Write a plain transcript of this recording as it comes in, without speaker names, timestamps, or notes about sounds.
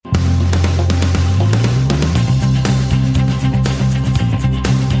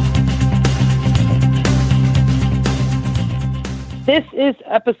This is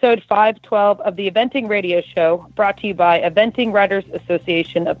episode 512 of the Eventing Radio Show, brought to you by Eventing Writers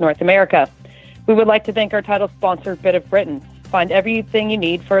Association of North America. We would like to thank our title sponsor, Bit of Britain. Find everything you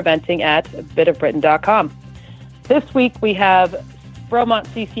need for eventing at bitofbritain.com. This week we have Bromont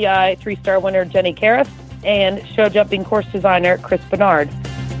CCI 3-star winner Jenny Karras and show jumping course designer Chris Bernard.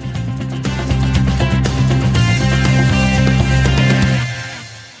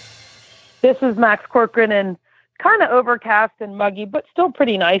 This is Max Corcoran in kind of overcast and muggy, but still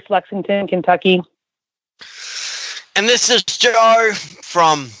pretty nice Lexington, Kentucky. And this is Joe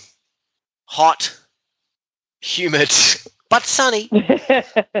from hot, humid, but sunny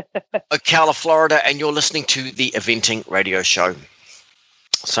Ocala, Florida, and you're listening to the Eventing Radio Show.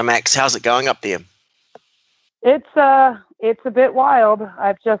 So, Max, how's it going up there? It's a bit wild.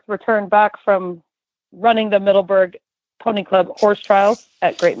 I've just returned back from running the Middleburg Pony Club horse trials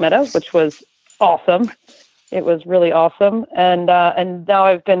at Great Meadow, which was awesome. It was really awesome. And now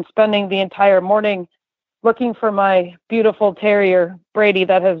I've been spending the entire morning looking for my beautiful terrier, Brady,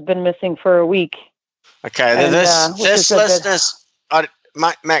 that has been missing for a week. Okay, and, this listeners,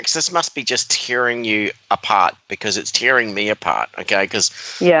 Max, this must be just tearing you apart because it's tearing me apart, okay? Because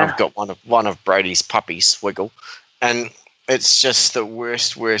I've got one of Brady's puppies, Wiggle, and it's just the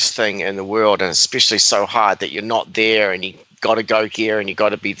worst thing in the world, and especially so hard that you're not there and you got to go here and you got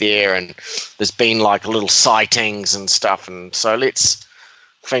to be there, and there's been like little sightings and stuff, and so let's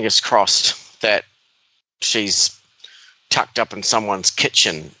fingers crossed that she's tucked up in someone's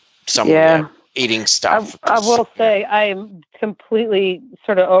kitchen somewhere eating stuff. I will say I'm completely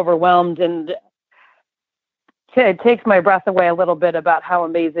sort of overwhelmed, and it takes my breath away a little bit about how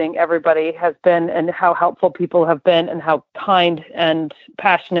amazing everybody has been and how helpful people have been and how kind and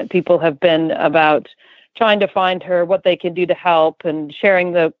passionate people have been about trying to find her, what they can do to help, and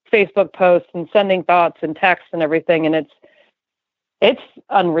sharing the Facebook posts and sending thoughts and texts and everything. And it's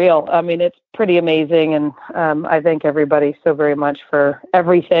unreal. I mean, it's pretty amazing. And I thank everybody so very much for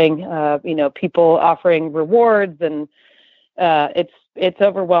everything. People offering rewards, and it's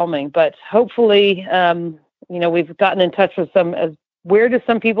overwhelming. But hopefully, we've gotten in touch with some, as weird as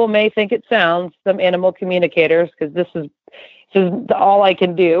some people may think it sounds, some animal communicators, because this is all I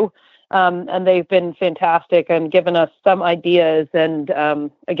can do. And they've been fantastic and given us some ideas. And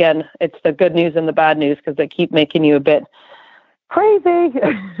again, it's the good news and the bad news, because they keep making you a bit crazy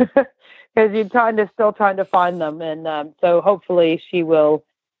because you're still trying to find them. And so hopefully we'll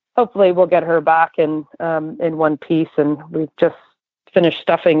get her back in one piece. And we've just finished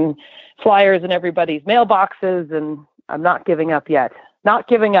stuffing flyers in everybody's mailboxes, and I'm not giving up yet. Not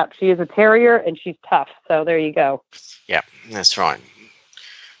giving up. She is a terrier and she's tough. So there you go. Yeah, that's right.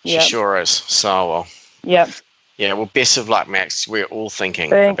 She sure is. So, yeah, well, best of luck, Max. We're all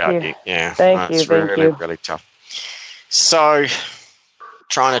thinking about you. Yeah, thank you. It's really tough. So,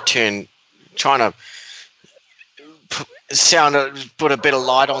 trying to put a bit of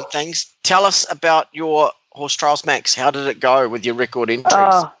light on things. Tell us about your horse trials, Max. How did it go with your record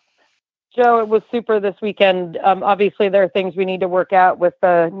entries? Joe, it was super this weekend. Obviously, there are things we need to work out with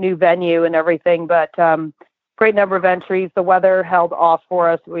the new venue and everything, but great number of entries. The weather held off for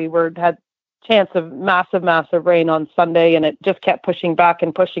us. We had chance of massive rain on Sunday, and it just kept pushing back.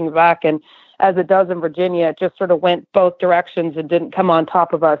 And as it does in Virginia, it just sort of went both directions and didn't come on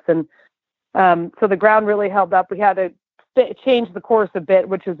top of us. And so the ground really held up. We had to change the course a bit,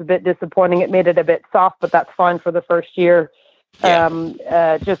 which was a bit disappointing. It made it a bit soft, but that's fine for the first year.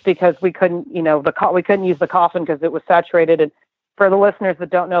 Just because we couldn't, we couldn't use the coffin because it was saturated. And for the listeners that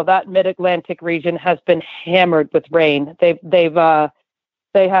don't know, that Mid-Atlantic region has been hammered with rain. They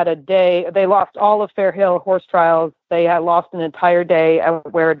had a day. They lost all of Fair Hill horse trials. They had lost an entire day at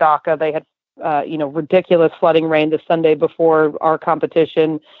Waradaka. They had, ridiculous flooding rain the Sunday before our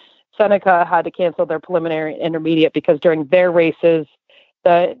competition. Seneca had to cancel their preliminary intermediate because during their races,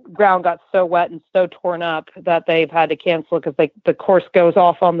 the ground got so wet and so torn up that they've had to cancel because the course goes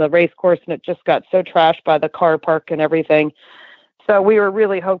off on the race course, and it just got so trashed by the car park and everything. So we were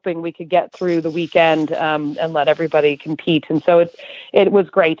really hoping we could get through the weekend and let everybody compete. And so it was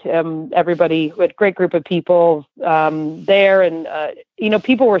great. Everybody, we had a great group of people there. And,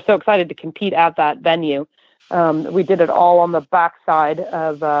 people were so excited to compete at that venue. We did it all on the backside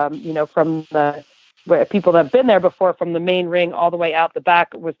of, from the people that have been there before, from the main ring all the way out the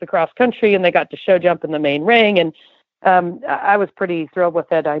back was the cross country, and they got to show jump in the main ring. And I was pretty thrilled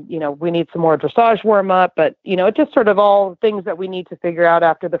with it. We need some more dressage warm up, but it just sort of all things that we need to figure out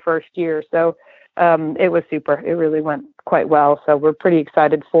after the first year. So it was super. It really went quite well. So we're pretty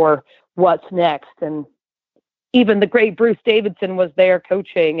excited for what's next. And even the great Bruce Davidson was there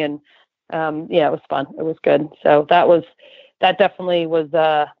coaching, and it was fun. It was good. So that was that definitely was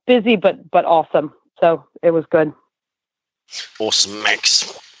busy, but awesome. So it was good. Awesome,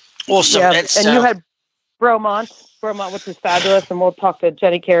 Max. Awesome. Yeah. And you had Bromont, which is fabulous. And we'll talk to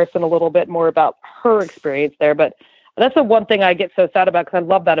Jenny Carrison a little bit more about her experience there. But that's the one thing I get so sad about, because I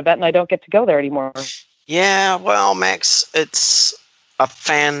love that event and I don't get to go there anymore. Yeah, well, Max, it's a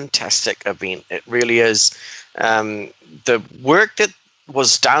fantastic event. It really is. The work that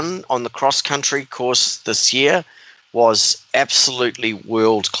was done on the cross-country course this year was absolutely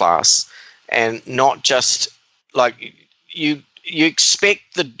world-class. And not just like you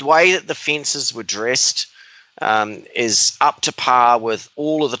expect the way that the fences were dressed is up to par with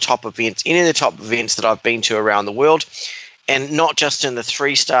all of the top events, any of the top events that I've been to around the world, and not just in the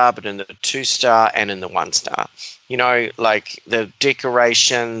 3-star, but in the 2-star and in the 1-star. You know, like the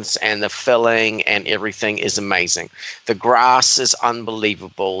decorations and the filling and everything is amazing. The grass is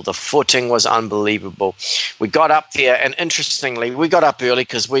unbelievable. The footing was unbelievable. We got up there, and interestingly, we got up early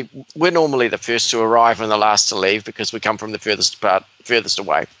because we're normally the first to arrive and the last to leave because we come from the furthest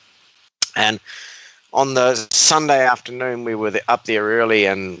away. And on the Sunday afternoon, we were up there early,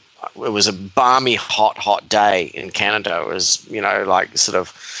 and it was a balmy, hot day in Canada. It was, you know, like sort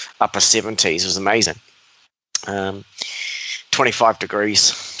of upper 70s. It was amazing. 25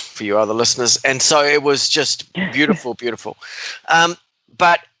 degrees for you other listeners. And so it was just beautiful, beautiful.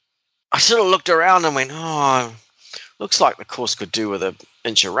 But I sort of looked around and went, oh, looks like the course could do with an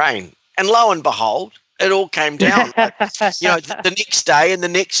inch of rain. And lo and behold, it all came down. You know, the next day and the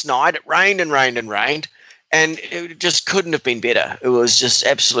next night, it rained and rained and rained. And it just couldn't have been better. It was just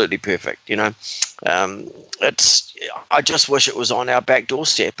absolutely perfect, you know. I just wish it was on our back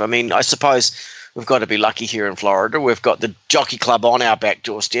doorstep. I mean, I suppose we've got to be lucky here in Florida. We've got the Jockey Club on our back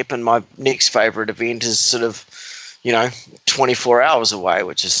doorstep, and my next favourite event is sort of, you know, 24 hours away,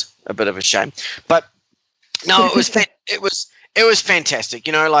 which is a bit of a shame. But no, it was fantastic.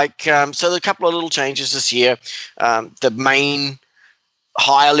 You know, like so there are a couple of little changes this year. The main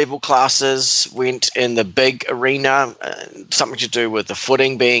higher level classes went in the big arena, something to do with the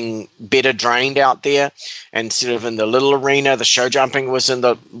footing being better drained out there, instead of in the little arena. The show jumping was in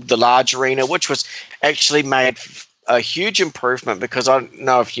the large arena, which was actually made a huge improvement, because I don't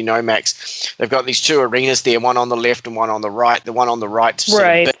know if you know, Max, they've got these two arenas there, one on the left and one on the right. The one on the right,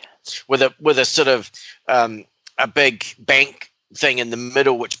 right, with a sort of a big bank thing in the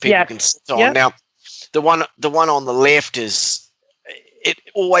middle which people can sit on. Yep. Now, the one on the left it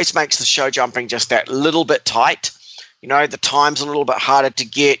always makes the show jumping just that little bit tight. You know, the time's a little bit harder to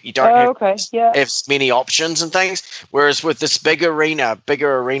get. You don't have as many options and things. Whereas with this bigger arena,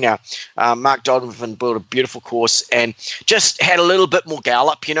 Mark Donovan built a beautiful course and just had a little bit more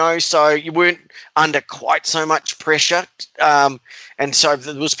gallop, you know, so you weren't under quite so much pressure. And so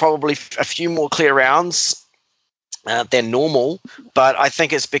there was probably a few more clear rounds than normal, but I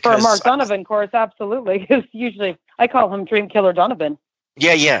think it's because... For a Mark Donovan course, absolutely. Because usually I call him Dream Killer Donovan.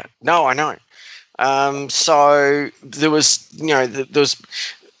 Yeah. No, I know. So there was, you know, there was,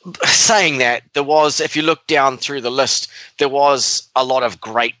 saying that, there was, if you look down through the list, there was a lot of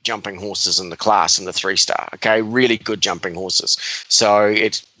great jumping horses in the class in the 3-star, okay, really good jumping horses. So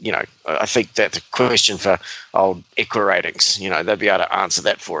it's, you know, I think that's a question for old Equa Ratings, you know, they'd be able to answer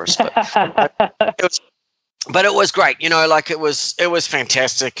that for us. But it was great, you know, like it was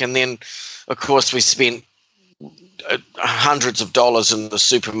fantastic. And then, of course, we spent hundreds of dollars in the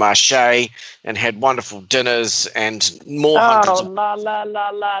supermarché and had wonderful dinners and more hundreds of... la la la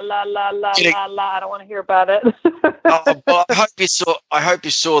la la la la la. I don't want to hear about it. Well, I hope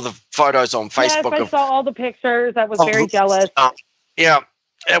you saw the photos on Facebook. Yes, I saw all the pictures. I was very jealous. Yeah,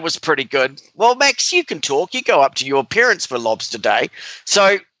 it was pretty good. Well, Max, you can talk. You go up to your parents for Lobster Day.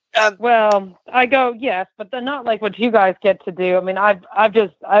 So... well, I go, yes, but they're not like what you guys get to do. I mean, I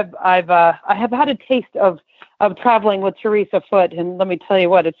have had a taste of traveling with Teresa Foote, and let me tell you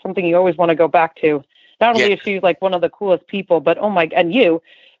what, it's something you always want to go back to. Not only is she like one of the coolest people, but and you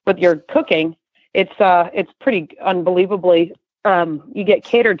with your cooking, it's pretty unbelievably you get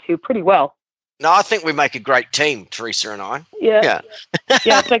catered to pretty well. No, I think we make a great team, Teresa and I. Yeah.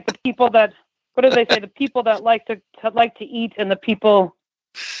 Yeah, it's like the people that, what do they say? The people that like to eat, and the people.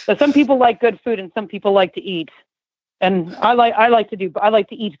 So some people like good food and some people like to eat, and I like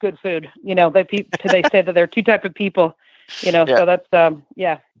to eat good food. You know, they say that there are two types of people. You know, so that's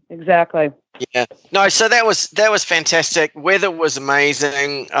exactly. Yeah, no. So that was fantastic. Weather was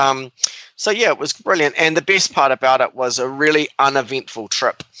amazing. So yeah, it was brilliant. And the best part about it was a really uneventful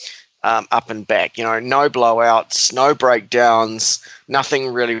trip. up and back. You know, no blowouts, no breakdowns,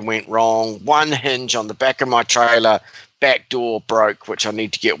 nothing really went wrong. One hinge on the back of my trailer, back door broke, which I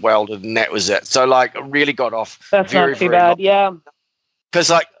need to get welded, and that was it. So, like, I really got off. That's not too bad, yeah.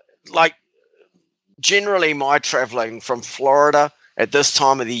 Because, like generally my traveling from Florida at this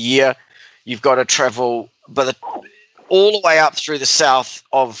time of the year, you've got to travel all the way up through the south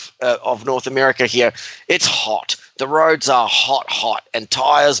of North America here. It's hot. The roads are hot, and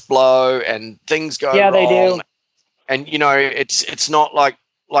tires blow, and things go wrong. Yeah, they do. And you know, it's not like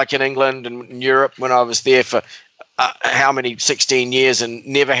in England and in Europe when I was there for 16 years and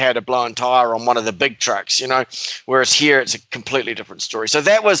never had a blown tire on one of the big trucks. You know, whereas here it's a completely different story. So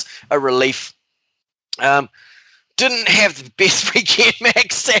that was a relief. Didn't have the best weekend,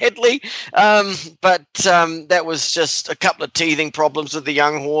 Max, sadly, but that was just a couple of teething problems with the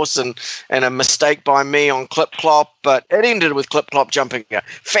young horse and a mistake by me on Clip Clop. But it ended with Clip Clop jumping a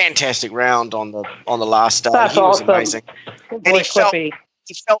fantastic round on the last day. That's awesome. Was amazing, and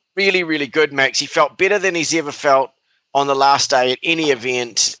he felt really, really good, Max. He felt better than he's ever felt on the last day at any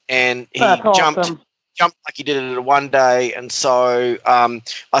event, and he jumped like he did it in one day. And so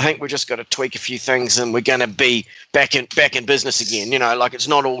I think we've just got to tweak a few things, and we're going to be back in business again. You know, like it's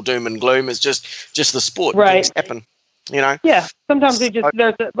not all doom and gloom. It's just the sport. Right. Things happen. You know. Yeah. Sometimes there's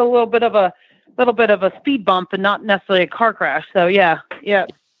a little bit of a speed bump and not necessarily a car crash. So yeah.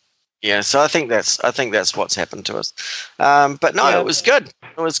 Yeah, so I think that's what's happened to us. But no, It was good.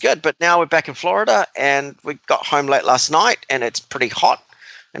 It was good. But now we're back in Florida, and we got home late last night, and it's pretty hot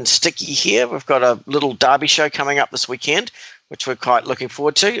and sticky here. We've got a little derby show coming up this weekend, which we're quite looking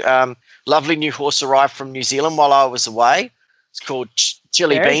forward to. Lovely new horse arrived from New Zealand while I was away. It's called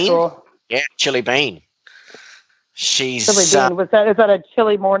Chili Bean. Cool. Yeah, Chili Bean. She's Chili Bean. Is that a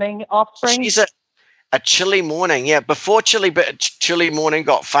Chili Morning offspring? She's a Chili Morning, yeah. Before Chili Morning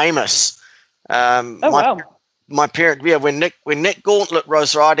got famous, wow. My parent, yeah, when Nick Gauntlet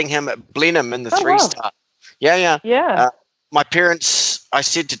was riding him at Blenheim in the 3-star, yeah. My parents, I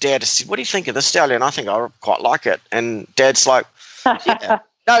said to Dad, I said, "What do you think of this stallion?" I think I quite like it, and Dad's like, "Yeah."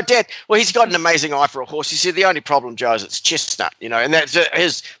 No, Dad. Well, he's got an amazing eye for a horse. He said the only problem, Joe, is it's chestnut, you know, and that's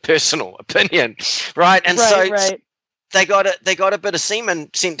his personal opinion, right? And so they got a bit of semen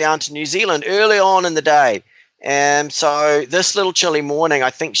sent down to New Zealand early on in the day. And so this little Chili Morning,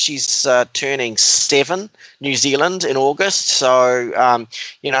 I think she's turning 7 New Zealand in August. So,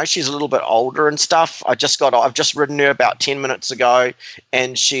 you know, she's a little bit older and stuff. I've just ridden her about 10 minutes ago,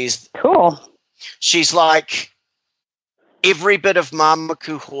 and she's cool. She's like every bit of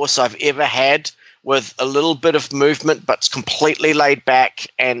Mamaku horse I've ever had, with a little bit of movement, but completely laid back.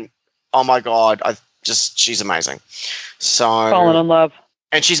 And oh my God, she's amazing. So fallen in love.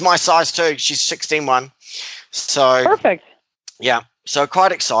 And she's my size too. She's 16'1". So perfect. Yeah. So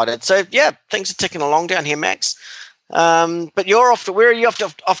quite excited. So yeah, things are ticking along down here, Max. But you're off to, where are you off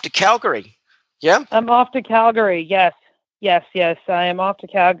to Calgary? Yeah. I'm off to Calgary. Yes. I am off to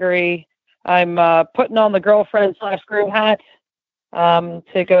Calgary. I'm putting on the girlfriend/groom hat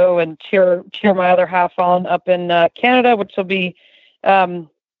to go and cheer my other half on up in Canada, which will be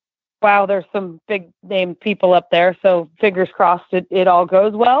wow, there's some big name people up there, so fingers crossed it all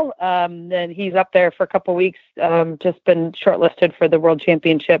goes well. And he's up there for a couple of weeks, just been shortlisted for the World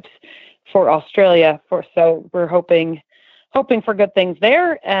Championships for Australia. So we're hoping for good things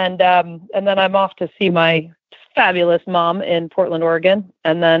there. And then I'm off to see my fabulous mom in Portland, Oregon.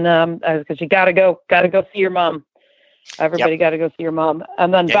 And then because you gotta go see your mom. Everybody got to go see your mom.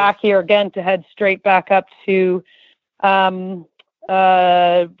 And then back here again to head straight back up to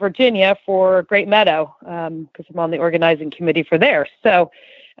Virginia for Great Meadow, because I'm on the organizing committee for there. So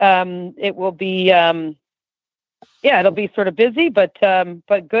it will be it'll be sort of busy, but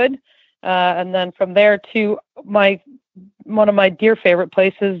good. And then from there to one of my dear favorite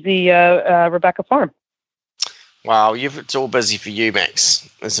places, the Rebecca Farm. Wow, it's all busy for you, Max,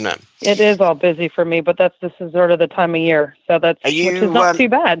 isn't it? It is all busy for me, but this is sort of the time of year, so which is not too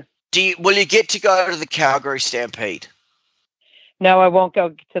bad. Will you get to go to the Calgary Stampede? No, I won't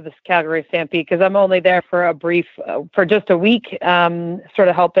go to the Calgary Stampede because I'm only there for for just a week, sort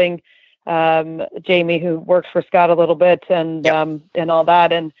of helping Jamie, who works for Scott a little bit, and all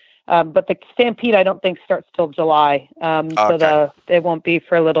that. And but the Stampede, I don't think starts till July, so it won't be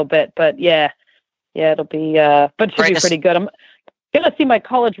for a little bit. But yeah, it'll be, but it should be pretty good. I'm gonna see my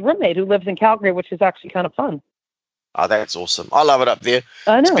college roommate who lives in Calgary, which is actually kind of fun. Oh, that's awesome! I love it up there.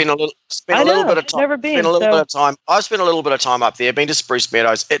 I know. Spent a little bit of time. Never been. I've spent a little bit of time up there. Been to Spruce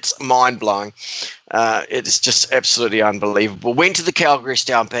Meadows. It's mind blowing. It's just absolutely unbelievable. Went to the Calgary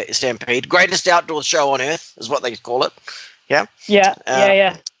Stampede. Greatest outdoor show on earth is what they call it. Yeah.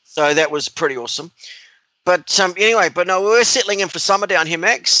 Yeah. So that was pretty awesome. But anyway, no, we're settling in for summer down here,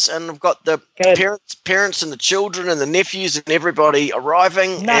 Max, and we've got the parents and the children and the nephews and everybody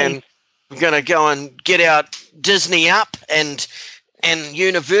arriving, and we're going to go and get out Disney up and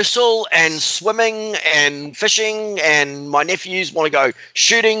Universal and swimming and fishing, and my nephews want to go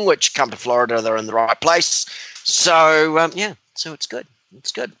shooting, which come to Florida, they're in the right place. So so it's good.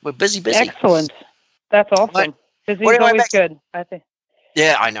 It's good. We're busy. Excellent. That's awesome. Busy is always good, I think.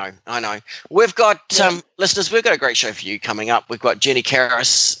 Yeah, I know. We've got listeners. We've got a great show for you coming up. We've got Jenny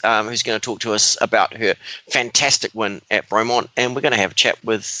Karras, who's going to talk to us about her fantastic win at Bromont, and we're going to have a chat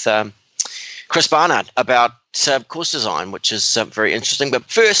with Chris Barnard about course design, which is very interesting. But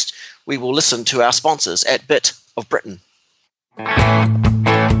first, we will listen to our sponsors at Bit of Britain.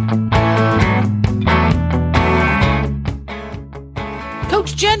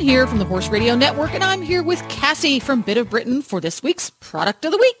 Coach Jen here from the Horse Radio Network, and I'm here with Cassie from Bit of Britain for this week's Product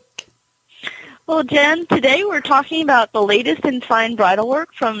of the Week. Well, Jen, today we're talking about the latest in fine bridle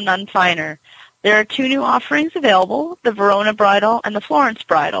work from None Finer. There are 2 new offerings available, the Verona Bridle and the Florence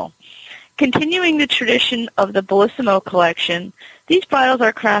Bridle. Continuing the tradition of the Bellissimo collection, these bridles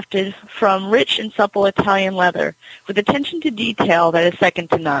are crafted from rich and supple Italian leather with attention to detail that is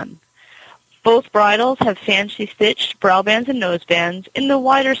second to none. Both bridles have fancy stitched brow bands and nose bands in the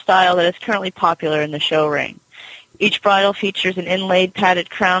wider style that is currently popular in the show ring. Each bridle features an inlaid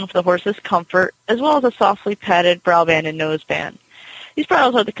padded crown for the horse's comfort, as well as a softly padded brow band and nose band. These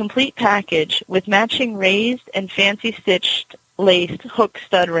bridles are the complete package with matching raised and fancy stitched laced hook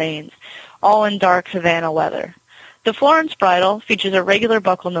stud reins, all in dark Havana leather. The Florence bridle features a regular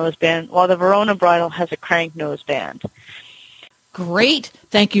buckle nose band, while the Verona bridle has a crank nose band. Great.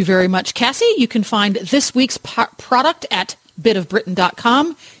 Thank you very much, Cassie. You can find this week's product at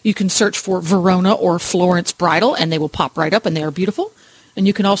bitofbritain.com. You can search for Verona or Florence Bridle, and they will pop right up, and they are beautiful. And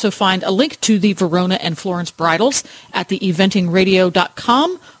you can also find a link to the Verona and Florence bridles at the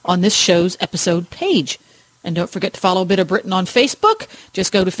eventingradio.com on this show's episode page. And don't forget to follow Bit of Britain on Facebook.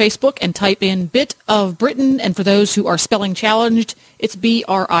 Just go to Facebook and type in Bit of Britain. And for those who are spelling challenged, it's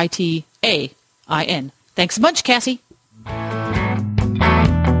Britain. Thanks so much, Cassie.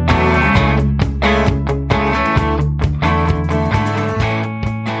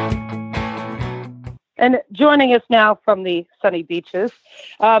 And joining us now from the sunny beaches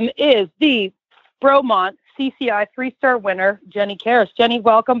is the Bromont CCI 3-star winner, Jenny Karras. Jenny,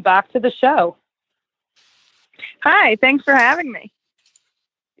 welcome back to the show. Hi, thanks for having me.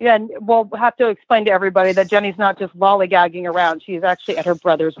 Yeah, and we'll have to explain to everybody that Jenny's not just lollygagging around. She's actually at her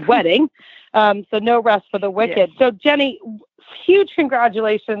brother's wedding, so no rest for the wicked. Yes. So, Jenny, huge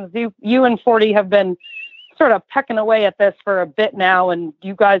congratulations. You and 40 have been sort of pecking away at this for a bit now, and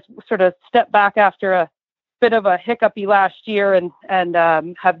you guys sort of stepped back after a bit of a hiccupy last year and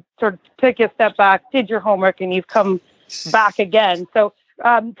have sort of taken a step back, did your homework, and you've come back again. So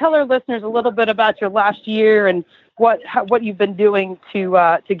tell our listeners a little bit about your last year and what you've been doing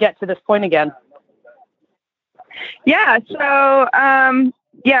to get to this point again. Yeah, so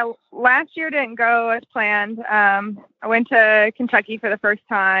last year didn't go as planned. I went to Kentucky for the first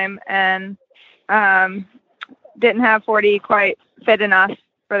time and didn't have 40 quite fit enough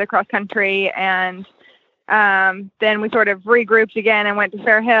for the cross country, and then we sort of regrouped again and went to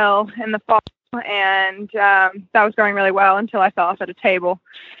Fair Hill in the fall, and that was going really well until I fell off at a table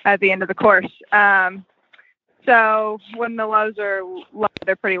at the end of the course. So when the lows are low,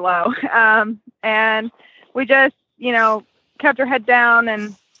 they're pretty low. And we just, kept our head down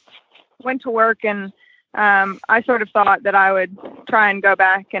and went to work, and I sort of thought that I would try and go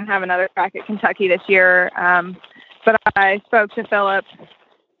back and have another crack at Kentucky this year. But I spoke to Philip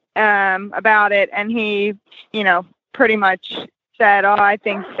about it, and he, pretty much said, I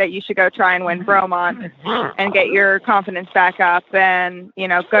think that you should go try and win Bromont and get your confidence back up and, go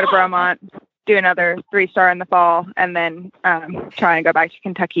to Bromont, do another 3-star in the fall, and then try and go back to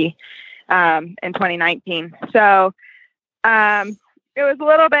Kentucky in 2019. So it was a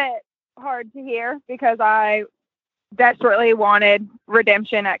little bit hard to hear because I desperately wanted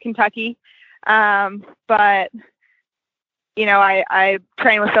redemption at Kentucky. But, I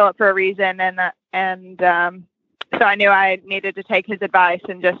trained with Philip for a reason, and so I knew I needed to take his advice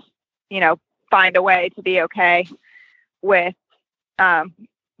and just, find a way to be okay with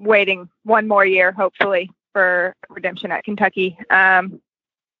waiting one more year, hopefully, for redemption at Kentucky.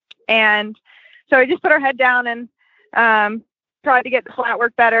 And so we just put our head down and tried to get the flat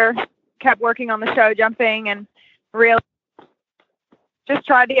work better, kept working on the show jumping, and really just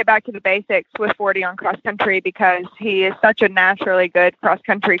tried to get back to the basics with 40 on cross country because he is such a naturally good cross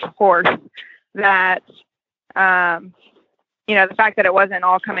country horse that, the fact that it wasn't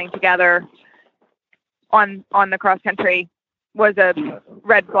all coming together on the cross country was a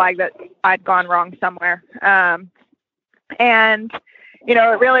red flag that I'd gone wrong somewhere. And,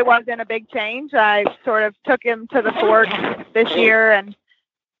 it really wasn't a big change. I sort of took him to the fork this year and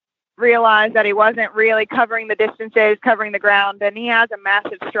realized that he wasn't really covering the distances, covering the ground, and he has a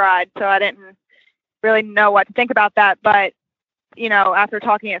massive stride. So I didn't really know what to think about that. But, after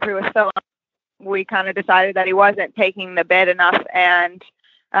talking it through with Phil, we kind of decided that he wasn't taking the bid enough. And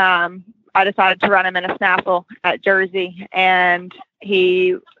I decided to run him in a snaffle at Jersey, and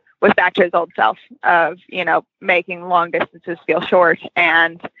he was back to his old self of, making long distances feel short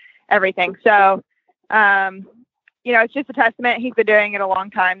and everything. So, it's just a testament. He's been doing it a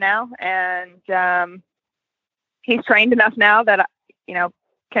long time now, and he's trained enough now that,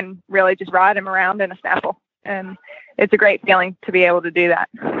 can really just ride him around in a snaffle. And it's a great feeling to be able to do that.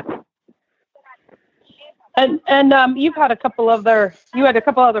 And you've had a couple other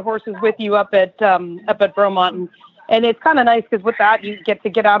horses with you up at Bromont, and it's kind of nice because with that you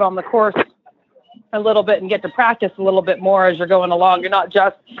get out on the course a little bit and get to practice a little bit more as you're going along. You're not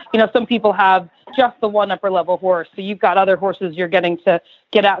just, some people have just the one upper level horse, so you've got other horses you're getting to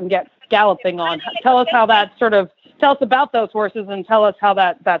get out and get galloping on. Tell us about those horses and tell us how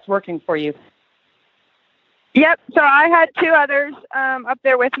that's working for you. Yep. So I had two others up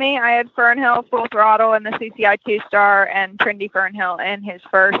there with me. I had Fernhill Full Throttle in the CCI 2-star and Trinity Fernhill in his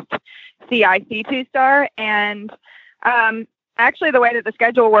first CIC 2-star. And actually, the way that the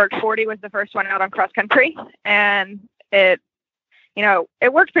schedule worked, 40 was the first one out on cross country, and it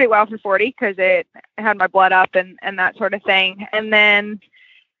worked pretty well for 40 because it had my blood up and that sort of thing. And then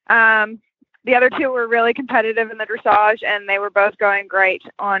the other two were really competitive in the dressage, and they were both going great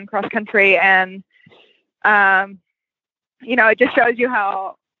on cross country. And it just shows you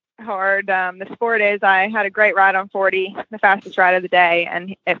how hard the sport is. I had a great ride on 40, the fastest ride of the day,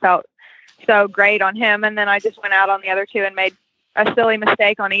 and it felt so great on him. And then I just went out on the other two and made a silly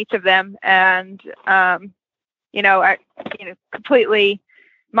mistake on each of them. And, completely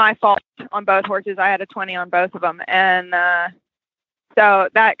my fault on both horses. I had a 20 on both of them. And so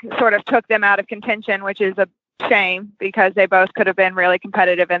that sort of took them out of contention, which is a shame because they both could have been really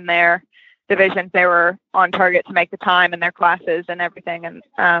competitive in their divisions. They were on target to make the time in their classes and everything. And,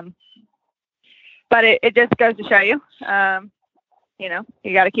 but it just goes to show you,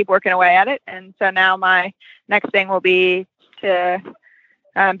 you got to keep working away at it. And so now my next thing will be to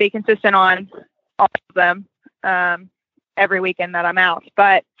be consistent on all of them every weekend that I'm out.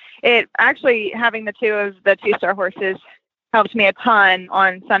 But it actually, having the two of the 2-star horses helped me a ton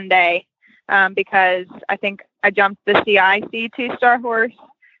on Sunday because I think I jumped the CIC 2-star horse,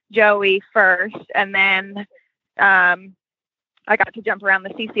 Joey, first, and then I got to jump around the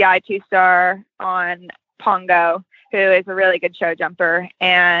CCI 2-star on Pongo, who is a really good show jumper.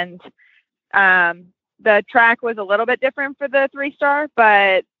 And the track was a little bit different for the 3-star,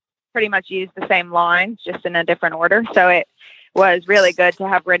 but pretty much used the same lines, just in a different order. So it was really good to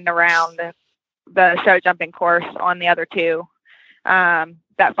have ridden around the show jumping course on the other two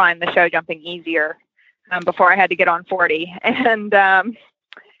that find the show jumping easier before I had to get on 40 and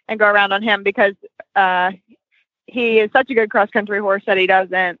go around on him because he is such a good cross-country horse that he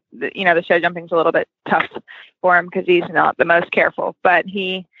doesn't, the show jumping's a little bit tough for him because he's not the most careful, but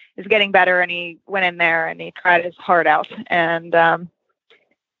he is getting better, and he went in there and he tried his heart out, and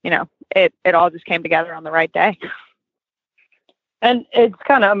it all just came together on the right day. And it's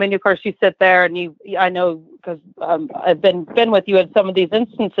kind of, of course, you sit there and I know because I've been with you in some of these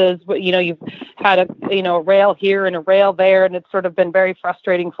instances, but you've had a rail here and a rail there, and it's sort of been very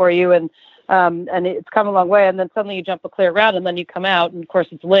frustrating for you, and it's come a long way. And then suddenly you jump a clear route, and then you come out, and of course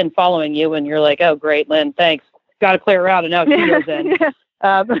it's Lynn following you, and you're like, oh great, Lynn, thanks, got a clear route, and now she goes in.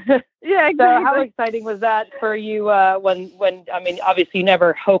 Yeah, exactly. So how exciting was that for you when obviously you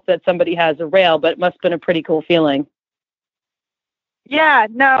never hope that somebody has a rail, but it must have been a pretty cool feeling. Yeah,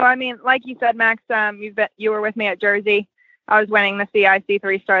 no, like you said, Max, you were with me at Jersey. I was winning the CIC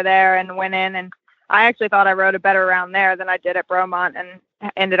 3-star there and went in, and I actually thought I rode a better round there than I did at Bromont and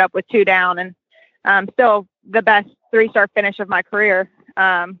ended up with 2 down, and still the best 3-star finish of my career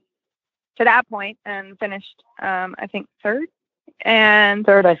to that point, and finished, I think, third,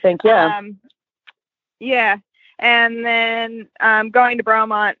 I think. Yeah. Yeah. And then going to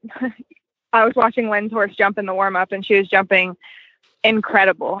Bromont, I was watching Lynn's horse jump in the warm-up, and she was jumping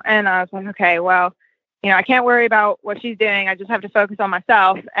incredible. And I was like, okay, well, I can't worry about what she's doing. I just have to focus on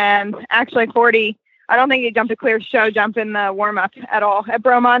myself. And actually 40, I don't think he jumped a clear show jump in the warm-up at all. At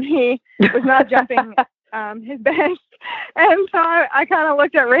Bromont, he was not jumping his best. And so I kind of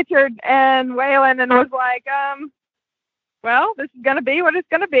looked at Richard and Waylon and was like, well, this is going to be what it's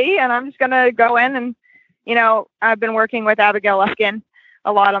going to be, and I'm just going to go in and, I've been working with Abigail Luskin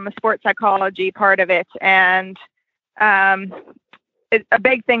a lot on the sports psychology part of it, and a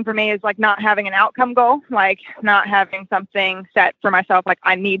big thing for me is like not having an outcome goal, like not having something set for myself, like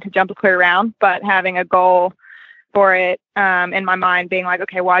I need to jump a clear round, but having a goal for it in my mind, being like,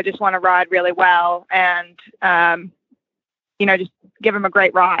 okay, well, I just want to ride really well and, just give him a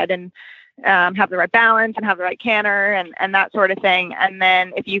great ride and have the right balance and have the right canter and that sort of thing. And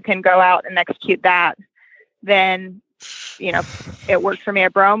then if you can go out and execute that, then, it works for me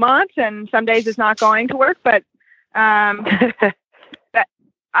at Bromont, and some days it's not going to work, but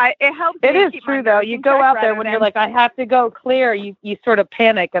it helps. It is true though. You go out there when you're like, I have to go clear. You sort of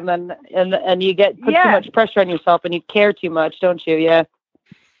panic, and then and you put too much pressure on yourself, and you care too much, don't you? Yeah.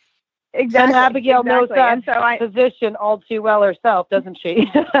 Exactly. And Abigail knows that position all too well herself, doesn't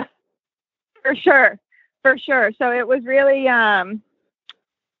she? For sure. So it was really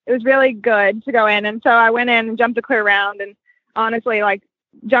good to go in, and so I went in and jumped a clear round, and honestly, like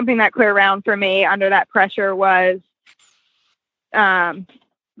jumping that clear round for me under that pressure was.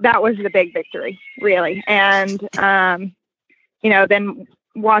 That was the big victory, really. And, then having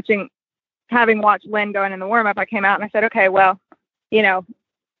watched Lynn going in the warm-up, I came out and I said, okay, well,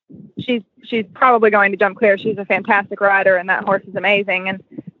 she's probably going to jump clear. She's a fantastic rider, and that horse is amazing. And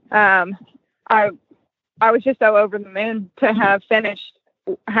I was just so over the moon to have finished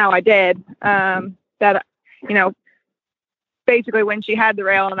how I did, that, basically when she had the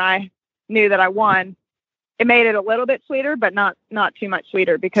rail and I knew that I won, it made it a little bit sweeter, but not too much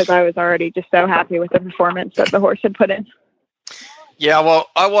sweeter, because I was already just so happy with the performance that the horse had put in. Yeah, well,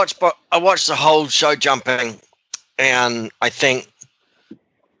 I watched the whole show jumping, and I think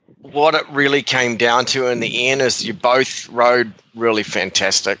what it really came down to in the end is you both rode really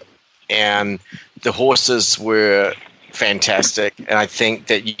fantastic, and the horses were fantastic, and I think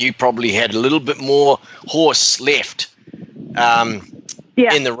that you probably had a little bit more horse left.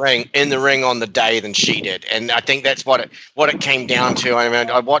 In the ring on the day than she did, and I think that's what it came down to. I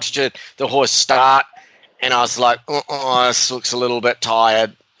mean, I watched the horse start, and I was like, this looks a little bit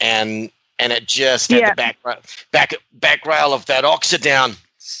tired, and it just had the back rail of that Oxydown,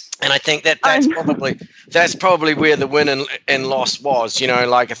 and I think that's probably where the win and loss was.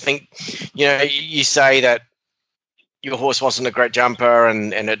 I think, you say that your horse wasn't a great jumper,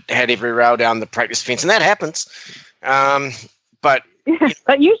 and it had every rail down the practice fence, and that happens, but.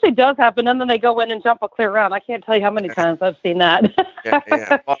 That usually does happen, and then they go in and jump a clear round. I can't tell you how many times I've seen that.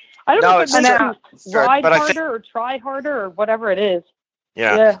 Well, I don't know if it's ride harder or try harder or whatever it is.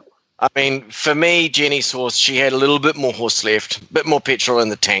 Yeah. I mean, for me, Jenny's horse, she had a little bit more horse left, a bit more petrol in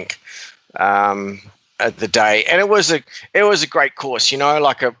the tank at the day, and it was a great course. It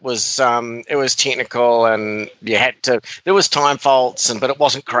was technical, and there was time faults, but it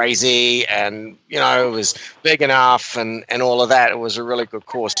wasn't crazy, and it was big enough, and all of that. It was a really good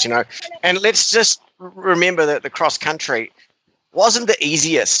course, and let's just remember that the cross country wasn't the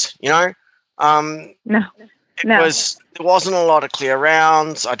easiest, No. There wasn't a lot of clear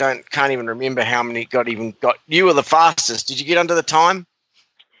rounds. Can't even remember how many got. You were the fastest. Did you get under the time?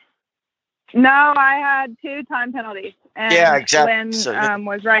 No, I had 2 time penalties. And exactly. Lynn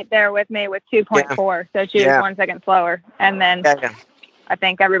was right there with me with 2.4, so she was 1 second slower. And then I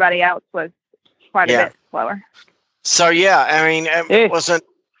think everybody else was quite a bit slower. So, I mean, it wasn't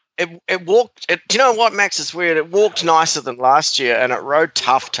 – it walked – do you know what, Max? It's weird. It walked nicer than last year, and it rode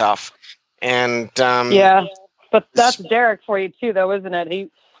tough. And but that's Derek for you too, though, isn't it?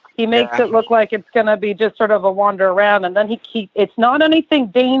 He makes it look like it's going to be just sort of a wander around, and then it's not anything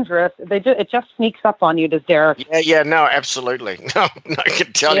dangerous. It just sneaks up on you, does Derek? Yeah, no, absolutely. No, I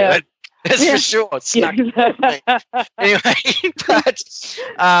can tell you that. That's for sure. It's snuck anyway, but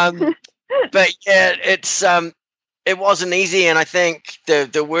it wasn't easy, and I think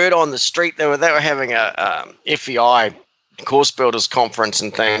the word on the street, they were having a FEI course builders conference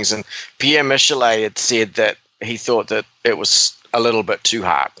and things, and Pierre Michelet had said that he thought that it was a little bit too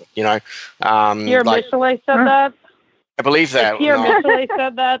hard, Pierre Michelet said that? I believe that. If Pierre Michelet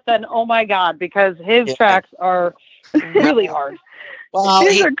said that, then oh my God, because his tracks are really hard. Well,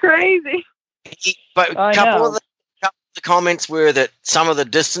 these are crazy. But a couple of the comments were that some of the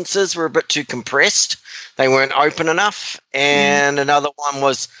distances were a bit too compressed. They weren't open enough. And another one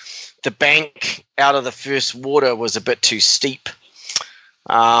was the bank out of the first water was a bit too steep.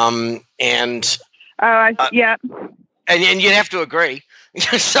 And you'd have to agree.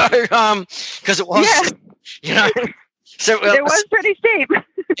 So, because it was, so it was pretty steep.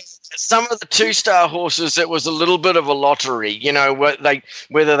 Some of the 2-star horses, it was a little bit of a lottery,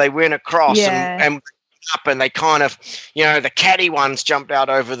 whether they went across, and up, and they kind of, the caddy ones jumped out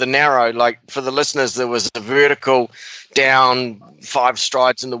over the narrow. Like for the listeners, there was a vertical down 5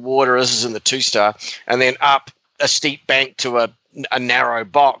 strides in the water. This is in the 2-star, and then up a steep bank to a narrow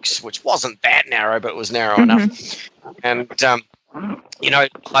box, which wasn't that narrow, but it was narrow enough. And it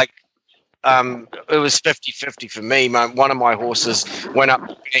was 50-50 for me. One of my horses went up the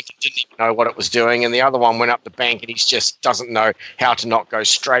bank and didn't even know what it was doing, and the other one went up the bank and he just doesn't know how to not go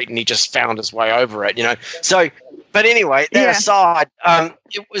straight, and he just found his way over it. So, but anyway, that aside, I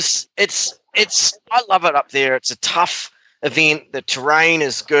love it up there. It's a tough event. The terrain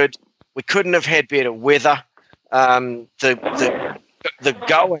is good. We couldn't have had better weather. The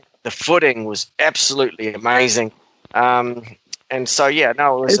footing was absolutely amazing. And so, it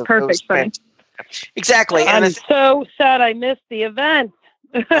was perfect. It was exactly. I'm so sad I missed the event.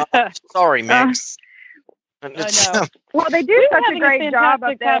 Sorry, Max. I know. Well, they do such a great job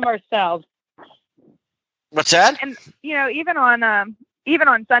up there. Time ourselves. What's that? And even on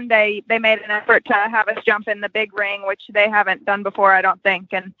Sunday, they made an effort to have us jump in the big ring, which they haven't done before, I don't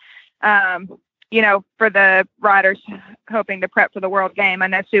think. And for the riders hoping to prep for the World Game, I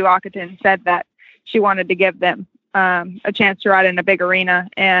know Sue Ockerton said that she wanted to give them a chance to ride in a big arena,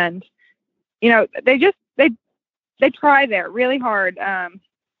 and they try there really hard, and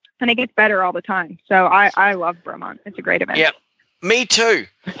it gets better all the time. So I love Bromont. It's a great event. Yeah, me too.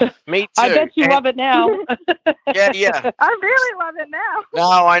 I bet you love it now. Yeah. I really love it now. No,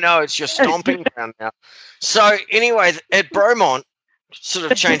 I know, it's your stomping ground now. So anyway, at Bromont,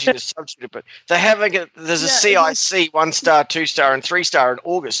 sort of changing the subject a bit, there's a CIC 1-star, 2-star, and 3-star in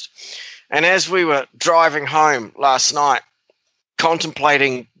August. And as we were driving home last night,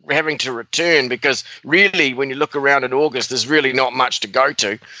 contemplating having to return, because really, when you look around in August, there's really not much to go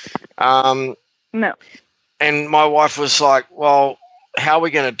to. No. And my wife was like, well, how are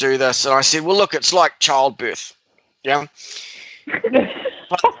we going to do this? And I said, well, look, it's like childbirth. Yeah.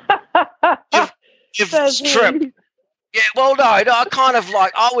 Trip. Yeah, well, no, I kind of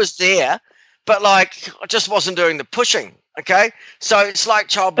I was there, but I just wasn't doing the pushing. Okay, so it's like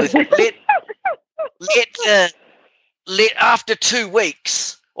childbirth. Let after 2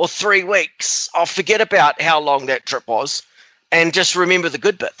 weeks or 3 weeks, I'll forget about how long that trip was, and just remember the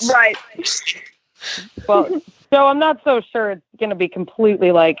good bits. Right. Well, so I'm not so sure it's going to be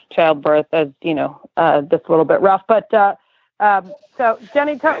completely like childbirth, as just a little bit rough. But so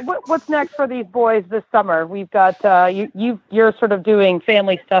Jenny, what's next for these boys this summer? We've got you're sort of doing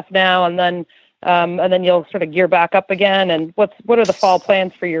family stuff now, and then you'll sort of gear back up again. And what are the fall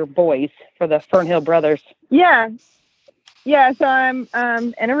plans for your boys, for the Fernhill brothers? Yeah. So I'm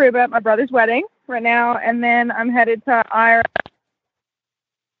in Aruba at my brother's wedding right now, and then I'm headed to Ira.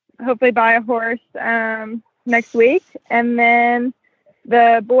 Hopefully, buy a horse next week, and then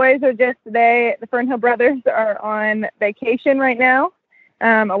the boys are the Fernhill brothers are on vacation right now,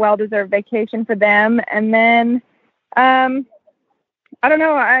 a well-deserved vacation for them. And then I don't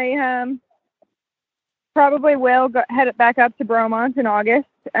know. I probably will head back up to Bromont in August.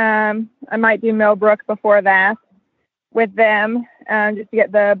 I might do Millbrook before that with them, just to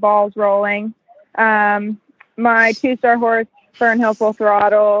get the balls rolling. My 2-star horse, Fernhill Full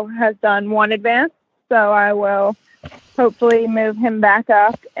Throttle, has done 1 advance, so I will hopefully move him back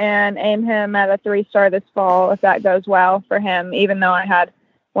up and aim him at a 3-star this fall if that goes well for him. Even though I had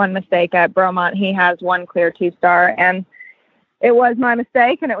 1 mistake at Bromont, he has 1 clear 2-star, and it was my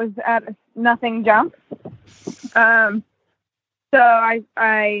mistake, and it was at a nothing jump. So I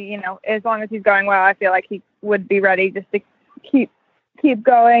as long as he's going well, I feel like he would be ready just to keep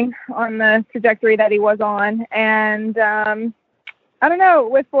going on the trajectory that he was on. And I don't know,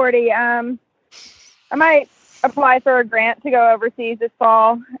 with 40, I might apply for a grant to go overseas this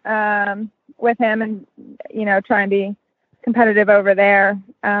fall with him, and try and be competitive over there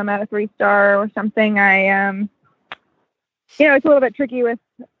at a 3-star or something. It's a little bit tricky with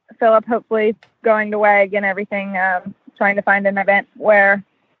Philip hopefully going to WEG and everything, trying to find an event where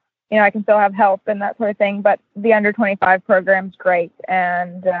I can still have help and that sort of thing. But the under 25 program's great,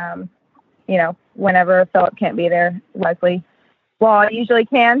 and whenever Philip can't be there, Leslie Law usually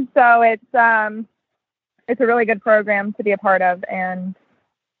can. So it's a really good program to be a part of. And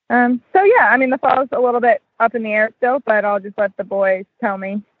the fall's a little bit up in the air still, but I'll just let the boys tell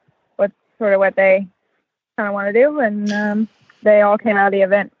me what they kind of want to do. And they all came out of the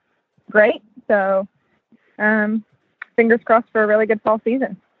event great. So fingers crossed for a really good fall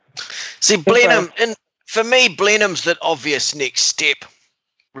season. See, Blenheim, and for me, Blenheim's that obvious next step,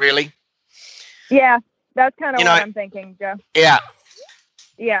 really. Yeah, that's kind of what I'm thinking, Joe. Yeah.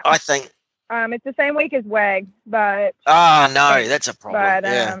 Yeah. I think. It's the same week as WEG, but... no, that's a problem.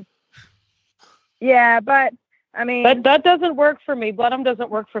 But, Yeah, but I mean, that doesn't work for me. Bloodham doesn't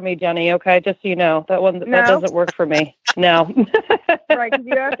work for me, Jenny. Okay, just so you know, that doesn't work for me. No. Right, because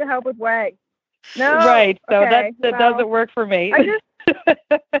you have to help with WAG. No. Right. So okay, that doesn't work for me.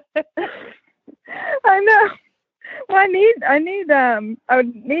 I know. Well, I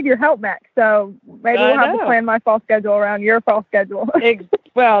would need your help, Max. So maybe we'll have to plan my fall schedule around your fall schedule.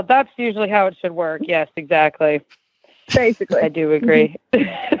 Well, that's usually how it should work. Yes, exactly. Basically. I do agree.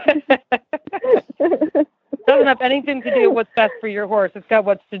 Doesn't have anything to do with what's best for your horse. It's got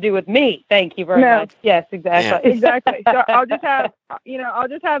what's to do with me. Thank you very much. Yes, exactly. Yeah. Exactly. So I'll just have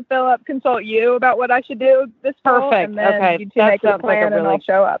Philip consult you about what I should do this fall. Perfect. And then okay. you two make a plan and I'll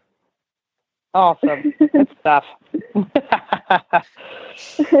show up. Awesome. Good stuff.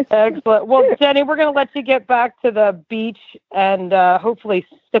 Excellent. Well, Jenny, we're going to let you get back to the beach and hopefully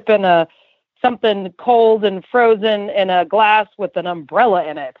sip in something cold and frozen in a glass with an umbrella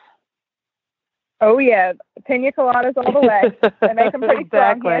in it. Oh, yeah. Pina coladas all the way. They make them pretty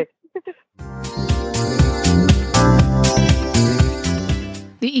strong here.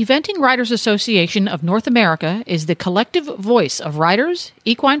 The Eventing Riders Association of North America is the collective voice of riders,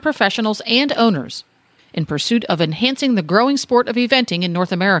 equine professionals, and owners in pursuit of enhancing the growing sport of eventing in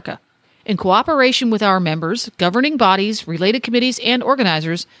North America. In cooperation with our members, governing bodies, related committees, and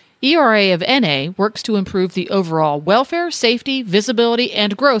organizers, ERA of NA works to improve the overall welfare, safety, visibility,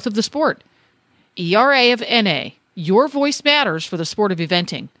 and growth of the sport. ERA of NA, your voice matters for the sport of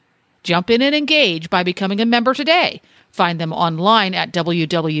eventing. Jump in and engage by becoming a member today. Find them online at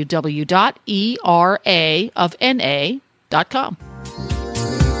www.eraofna.com.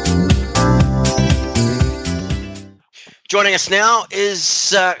 Joining us now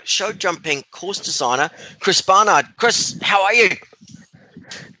is show jumping course designer Chris Barnard. Chris, how are you?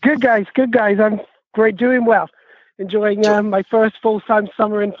 Good guys. I'm great, doing well. Enjoying my first full-time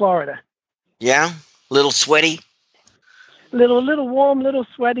summer in Florida. Yeah, little sweaty. Little warm, little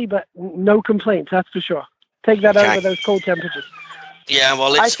sweaty, but no complaints. That's for sure. Take that over those cold temperatures. Yeah,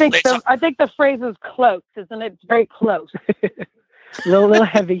 well, I think the phrase is close, isn't it? It's very close. little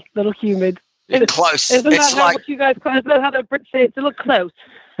heavy, little humid. It's close. Isn't that what you guys call it? Isn't that how the Brits say it's a little close?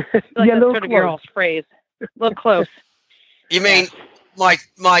 Like yeah, a little sort close. of your all's phrase. A little close. You mean my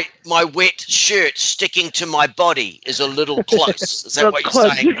wet shirt sticking to my body is a little close? Is that what you're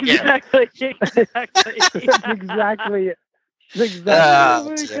saying? Exactly. That's exactly it. Oh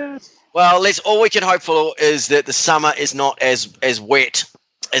my God. Well, all we can hope for is that the summer is not as wet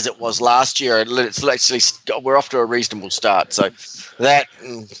as it was last year. It's actually, we're off to a reasonable start. So that,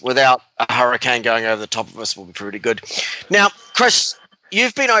 without a hurricane going over the top of us, will be pretty good. Now, Chris,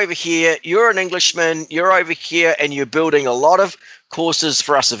 you've been over here. You're an Englishman. You're over here, and you're building a lot of courses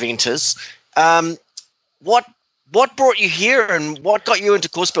for us eventers. What brought you here, and what got you into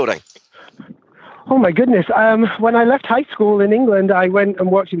course building? Oh my goodness! When I left high school in England, I went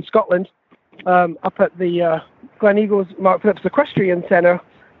and worked in Scotland, up at the Glen Eagles Mark Phillips Equestrian Centre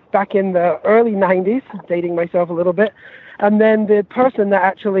back in the early 90s, dating myself a little bit. And then the person that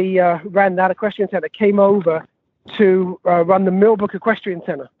actually ran that equestrian centre came over to run the Millbrook Equestrian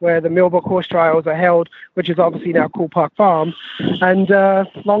Centre, where the Millbrook horse trials are held, which is obviously now Cool Park Farm. And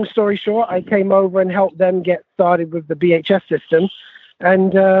long story short, I came over and helped them get started with the BHS system,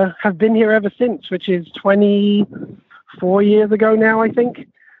 and have been here ever since, which is 24 years ago now, I think.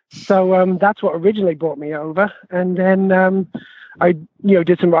 So that's what originally brought me over. And then I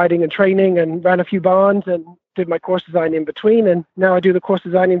did some riding and training and ran a few barns and did my course design in between. And now I do the course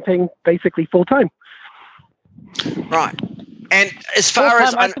designing thing basically full time. Right. And as far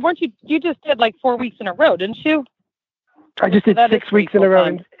as weren't you just did like 4 weeks in a row, didn't you? I just did 6 weeks in a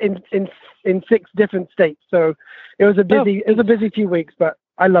row in 6 different states. So it was a busy few weeks, but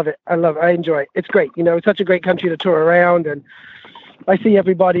I love it. I enjoy it. It's great. It's such a great country to tour around, and I see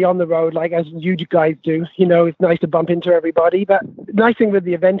everybody on the road, like as you guys do. It's nice to bump into everybody. But the nice thing with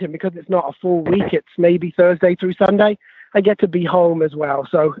the eventing, because it's not a full week, it's maybe Thursday through Sunday, I get to be home as well.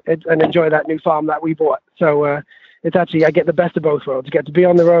 So and enjoy that new farm that we bought. So it's actually, I get the best of both worlds. I get to be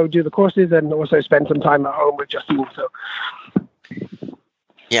on the road, do the courses, and also spend some time at home with Justine. So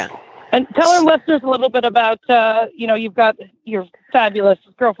yeah. And tell our listeners a little bit about, you've got your fabulous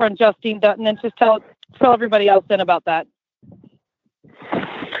girlfriend, Justine Dutton, and just tell everybody else in about that.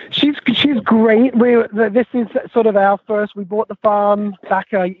 She's great. This is sort of our first. We bought the farm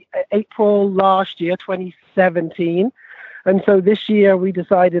back April last year, 2017. And so this year we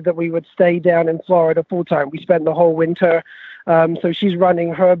decided that we would stay down in Florida full time. We spent the whole winter. So she's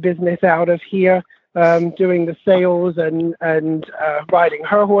running her business out of here, doing the sales and riding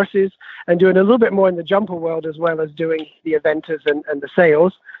her horses, and doing a little bit more in the jumper world as well as doing the eventers and the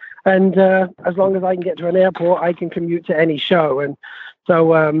sales. And as long as I can get to an airport, I can commute to any show. And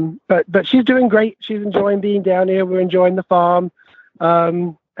so, but she's doing great. She's enjoying being down here. We're enjoying the farm.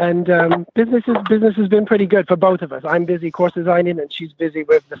 And business has been pretty good for both of us. I'm busy course designing, and she's busy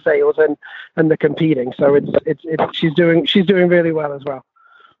with the sales and the competing. So she's doing really well as well.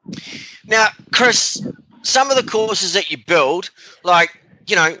 Now, Chris, some of the courses that you build, like,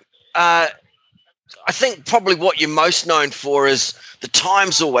 I think probably what you're most known for is the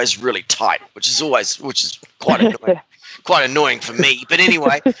time's always really tight, which is quite annoying. Quite annoying for me, but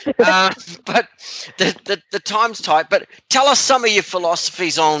anyway, but the time's tight. But tell us some of your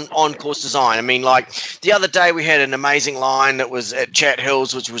philosophies on course design. I mean, like the other day we had an amazing line that was at Chat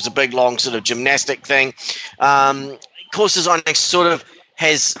Hills, which was a big, long sort of gymnastic thing. Course design sort of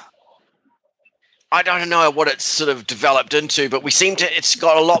has, I don't know what it's sort of developed into, but it's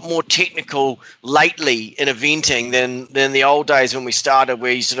got a lot more technical lately in eventing than the old days when we started,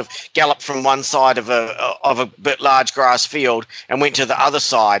 where you sort of galloped from one side of a bit large grass field and went to the other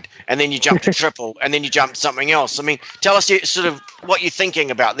side, and then you jumped to triple, and then you jumped to something else. I mean, tell us sort of what you're thinking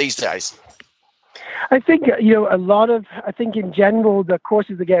about these days. I think, I think in general, the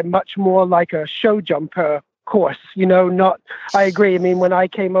courses are getting much more like a show jumper course, I agree. I mean, when I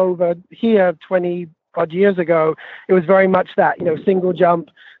came over here 20 odd years ago, it was very much that, single jump,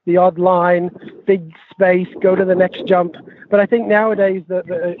 the odd line, big space, go to the next jump. But I think nowadays,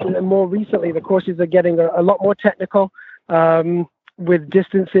 more recently, the courses are getting a lot more technical with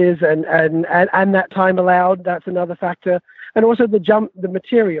distances and that time allowed. That's another factor. And also the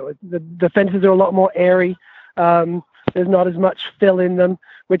material. The fences are a lot more airy. There's not as much fill in them,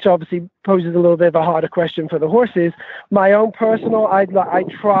 which obviously poses a little bit of a harder question for the horses. My own personal, I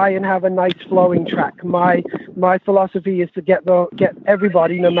try and have a nice flowing track. My philosophy is to get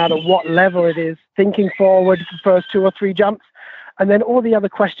everybody, no matter what level it is, thinking forward the first 2 or 3 jumps. And then all the other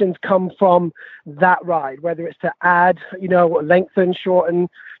questions come from that ride, whether it's to add, lengthen, shorten,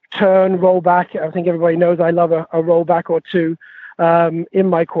 turn, roll back. I think everybody knows I love a rollback or two in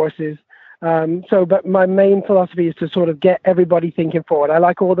my courses. But my main philosophy is to sort of get everybody thinking forward. I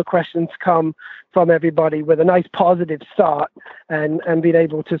like all the questions come from everybody with a nice positive start and being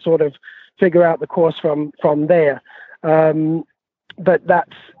able to sort of figure out the course from there. But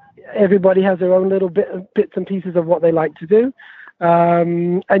everybody has their own little bits and pieces of what they like to do.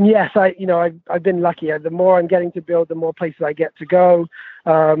 And yes, I've been lucky. The more I'm getting to build, the more places I get to go.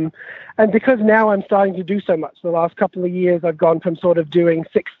 And because now I'm starting to do so much, the last couple of years, I've gone from sort of doing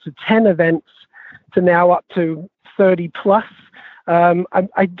 6 to 10 events to now up to 30 plus.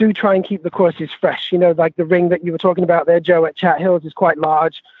 I do try and keep the courses fresh. Like the ring that you were talking about there, Joe, at Chat Hills is quite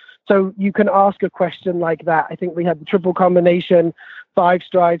large. So you can ask a question like that. I think we had the triple combination, 5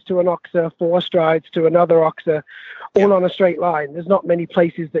 strides to an oxer, 4 strides to another oxer, all on a straight line. There's not many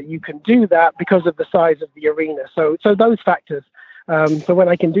places that you can do that because of the size of the arena. So those factors. So when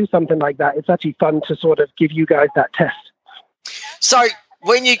I can do something like that, it's actually fun to sort of give you guys that test. So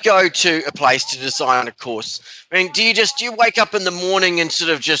when you go to a place to design a course, I mean, do you wake up in the morning and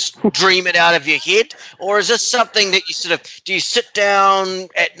sort of just dream it out of your head, or is this something that do you sit down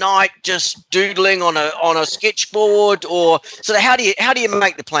at night just doodling on a sketchboard, or sort of how do you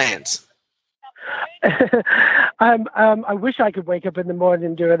make the plans? I wish I could wake up in the morning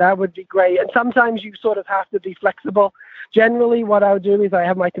and do it. That would be great. And sometimes you sort of have to be flexible. Generally, what I would do is I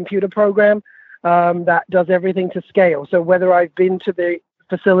have my computer program that does everything to scale. So whether I've been to the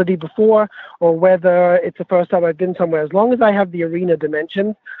facility before or whether it's the first time I've been somewhere, as long as I have the arena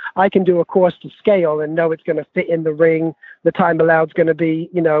dimensions, I can do a course to scale and know it's going to fit in the ring. The time allowed is going to be,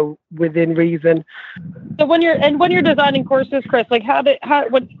 within reason. So when you're designing courses, Chris, like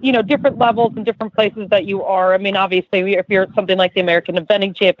what different levels and different places that you are. I mean, obviously, if you're at something like the American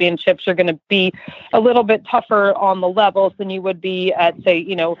Eventing Championships, you're going to be a little bit tougher on the levels than you would be at, say,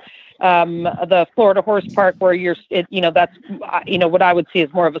 the Florida Horse Park, where that's what I would see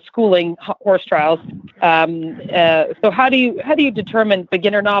as more of a schooling horse trials. So how do you determine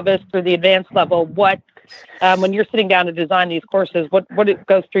beginner, novice, through the advanced level? What when you're sitting down to design these courses, what it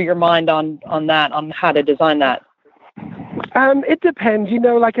goes through your mind on that, on how to design that? It depends.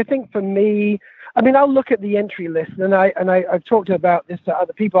 I think for me, I mean, I'll look at the entry list, and I've talked about this to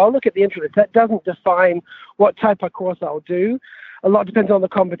other people. I'll look at the entry list. That doesn't define what type of course I'll do. A lot depends on the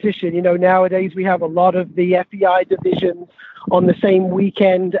competition. Nowadays we have a lot of the FEI divisions on the same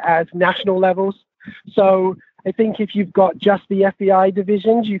weekend as national levels. So I think if you've got just the FEI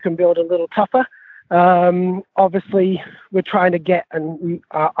divisions, you can build a little tougher. Obviously, we're trying to get, and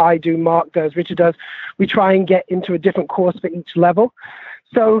I do, Mark does, Richard does, we try and get into a different course for each level.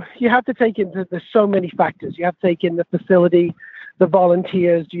 So you have to take into, there's so many factors. You have to take in the facility, the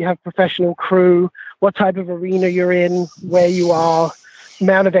volunteers? Do you have professional crew? What type of arena you're in, where you are,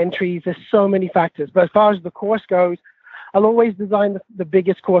 amount of entries? There's so many factors. But as far as the course goes, I'll always design the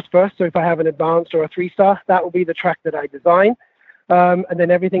biggest course first. So if I have an advanced or a 3-star, that will be the track that I design. And then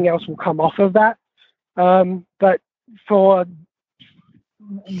everything else will come off of that. But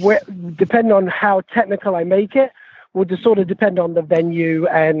depending on how technical I make it, will just sort of depend on the venue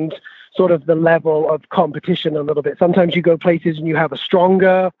and sort of the level of competition a little bit. Sometimes you go places and you have a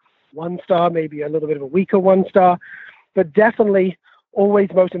stronger 1-star, maybe a little bit of a weaker 1-star. But definitely, always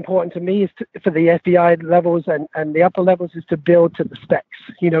most important to me is for the FEI levels and the upper levels is to build to the specs.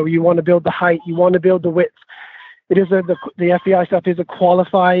 You know, you want to build the height, you want to build the width. It is the FEI stuff is a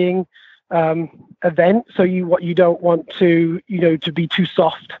qualifying event, so you don't want to to be too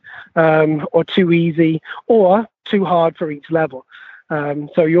soft or too easy or too hard for each level.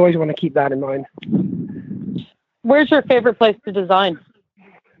 So you always want to keep that in mind. Where's your favorite place to design?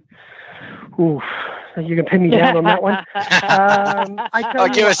 Oof, you can pin me down on that one. I'll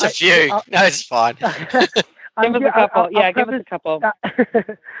give us a few. No, it's fine. Give us a couple. Give us a couple.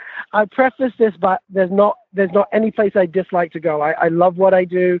 I preface this, but there's not any place I dislike to go. I love what I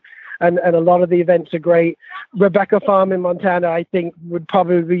do, and a lot of the events are great. Rebecca Farm in Montana, I think, would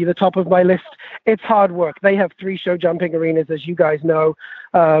probably be the top of my list. It's hard work. They have 3 show jumping arenas, as you guys know,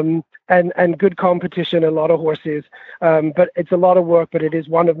 and good competition, a lot of horses. But it's a lot of work, but it is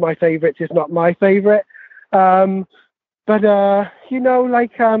one of my favorites, if not my favorite. I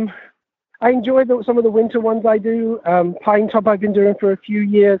enjoy some of the winter ones I do. Pine Top I've been doing for a few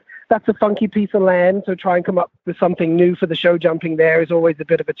years. That's a funky piece of land, so try and come up with something new for the show jumping there is always a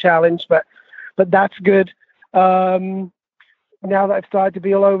bit of a challenge, but that's good. Now that I've started to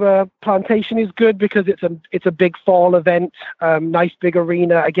be all over, Plantation is good because it's a big fall event, nice big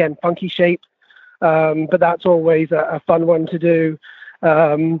arena, again, funky shape, but that's always a fun one to do.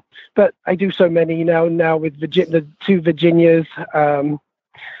 But I do so many now with the 2 Virginias, and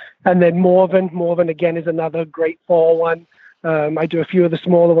then Morven again is another great fall one. I do a few of the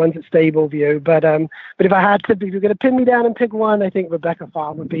smaller ones at Stableview, but if you're going to pin me down and pick one, I think Rebecca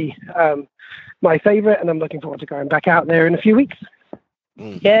Farm would be my favorite, and I'm looking forward to going back out there in a few weeks.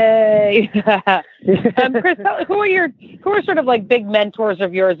 Yay! Chris, who are sort of like big mentors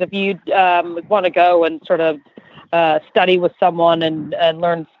of yours if you want to go and sort of study with someone and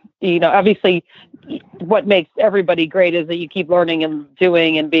learn? Obviously, what makes everybody great is that you keep learning and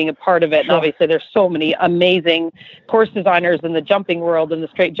doing and being a part of it. And obviously, there's so many amazing course designers in the jumping world and the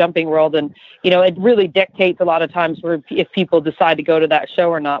straight jumping world. And, it really dictates a lot of times if people decide to go to that show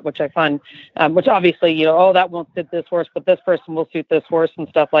or not, which I find, which obviously, that won't fit this horse, but this person will suit this horse and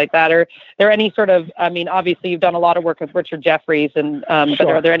stuff like that. Are there any sort of, obviously, you've done a lot of work with Richard Jeffries, but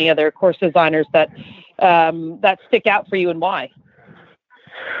are there any other course designers that stick out for you and why?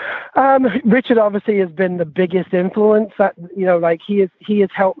 Richard obviously has been the biggest influence. That he has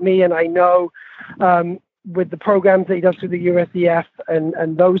helped me, and I know with the programs that he does through the USEF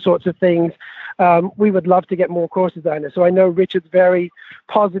and those sorts of things, we would love to get more course designers. So I know Richard's very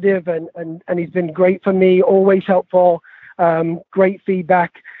positive, and he's been great for me, always helpful, great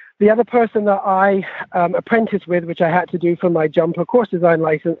feedback. The other person that I apprenticed with, which I had to do for my jumper course design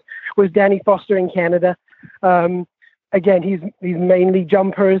license, was Danny Foster in Canada. Again, he's mainly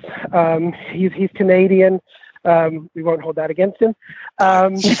jumpers. He's Canadian. We won't hold that against him.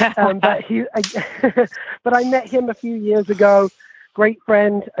 But I met him a few years ago. Great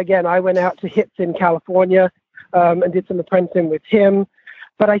friend. Again, I went out to HITS in California and did some apprenticing with him.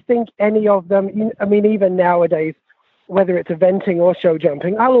 But I think any of them, even nowadays, whether it's eventing or show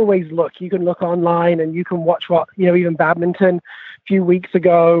jumping, I'll always look. You can look online and you can watch even badminton a few weeks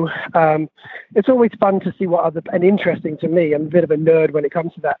ago. It's always fun to see and interesting to me. I'm a bit of a nerd when it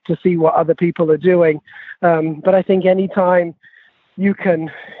comes to that, to see what other people are doing. But I think anytime you can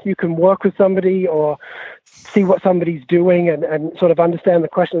work with somebody or see what somebody's doing and sort of understand the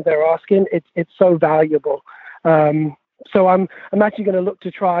questions they're asking, it's so valuable. So I'm actually going to look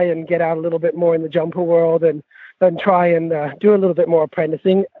to try and get out a little bit more in the jumper world and try and do a little bit more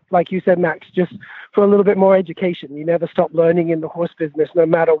apprenticing. Like you said, Max, just for a little bit more education. You never stop learning in the horse business, no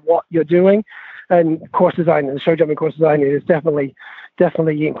matter what you're doing. And course design and show jumping course design is definitely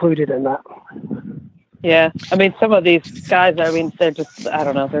included in that. Yeah. Some of these guys, they're just, I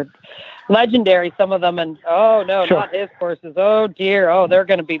don't know, they're legendary, some of them. And, not his courses. Oh, dear. Oh, they're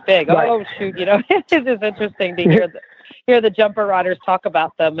going to be big. Right. Oh, shoot. It's just interesting to hear the jumper riders talk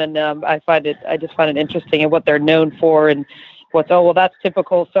about them, and I just find it interesting and what they're known for, and that's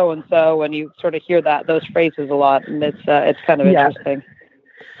typical so and so, and you sort of hear those phrases a lot, and it's kind of interesting.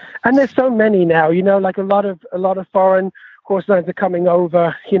 And there's so many now, like a lot of foreign horse lines are coming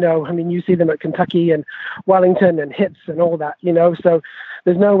over, you see them at Kentucky and Wellington and Hits and all that, so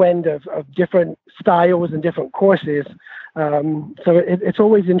there's no end of different styles and different courses. So it's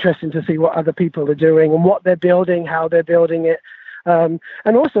always interesting to see what other people are doing and what they're building, how they're building it. And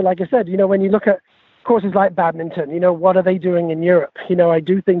also, like I said, when you look at courses like badminton, what are they doing in Europe? I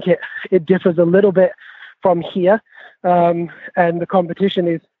do think it differs a little bit from here. And the competition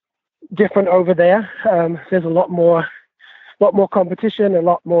is different over there. There's a lot more competition, a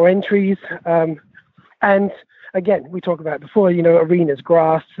lot more entries. And again, we talked about it before, arenas,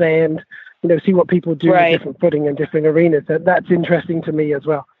 grass, sand, see what people do with different footing in different arenas. That's interesting to me as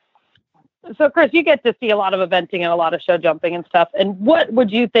well. So, Chris, you get to see a lot of eventing and a lot of show jumping and stuff. And what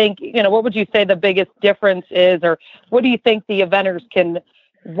would you think, what would you say the biggest difference is, or what do you think the eventers can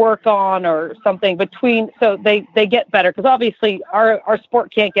work on or something so they get better? Because obviously our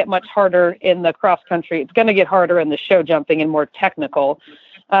sport can't get much harder in the cross country. It's going to get harder in the show jumping and more technical.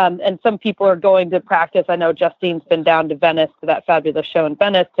 And some people are going to practice. I know Justine's been down to Venice, to that fabulous show in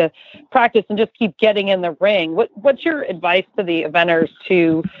Venice, to practice and just keep getting in the ring. What's your advice to the eventers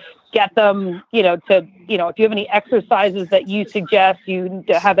to get them, if you have any exercises that you suggest, you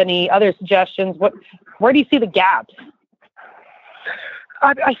have any other suggestions, where do you see the gaps?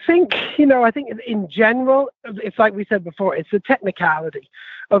 I think in general, it's like we said before, it's the technicality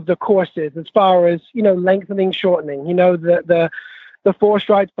of the courses as far as, lengthening, shortening, the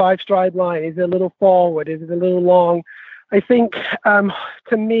 4-stride, 5-stride line. Is it a little forward? Is it a little long? I think,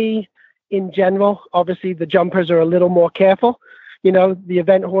 to me, in general, obviously the jumpers are a little more careful. The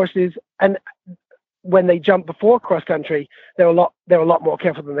event horses, and when they jump before cross country, they're a lot more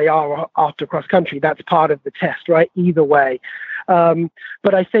careful than they are after cross country. That's part of the test, right? Either way.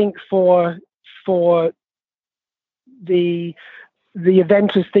 But I think for the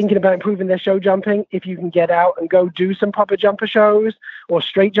eventers thinking about improving their show jumping, if you can get out and go do some proper jumper shows or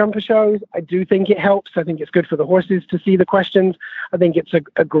straight jumper shows, I do think it helps. I think it's good for the horses to see the questions. I think it's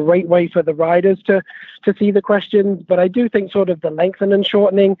a great way for the riders to see the questions. But I do think sort of the lengthening and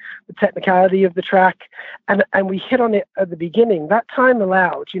shortening, the technicality of the track, and we hit on it at the beginning, that time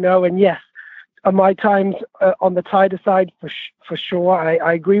allowed, and yes, my times on the tighter side for sure.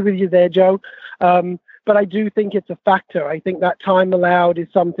 I agree with you there, Joe. But I do think it's a factor. I think that time allowed is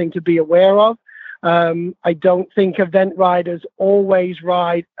something to be aware of. I don't think event riders always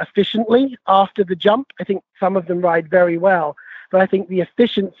ride efficiently after the jump. I think some of them ride very well. But I think the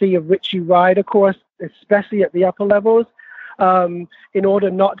efficiency of which you ride, of course, especially at the upper levels, in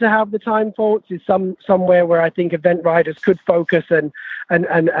order not to have the time faults, is somewhere where I think event riders could focus and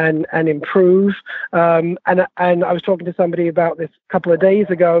improve. And I was talking to somebody about this a couple of days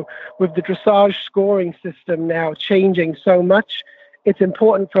ago. With the dressage scoring system now changing so much, it's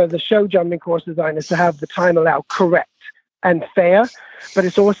important for the show jumping course designers to have the time allowed correct and fair, but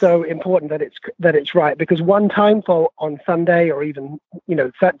it's also important that it's right, because one time fault on Sunday, or even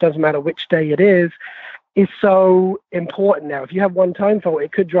that doesn't matter which day it is so important now. If you have one time fault,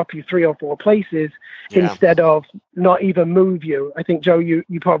 it could drop you 3 or 4 places instead of not even move you. I think, Joe, you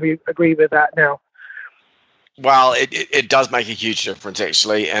probably agree with that now. Well, it does make a huge difference,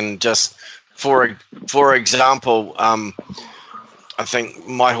 actually. And just for example, I think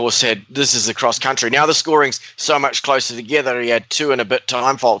my horse said, this is the cross country. Now the scoring's so much closer together. He had 2 and a bit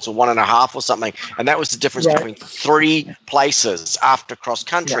time faults, or 1.5 or something. And that was the difference between 3 places after cross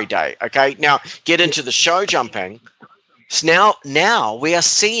country day. Okay. Now get into the show jumping. So now we are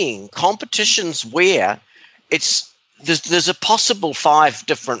seeing competitions where there's a possible 5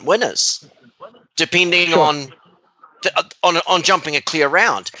 different winners, depending on jumping a clear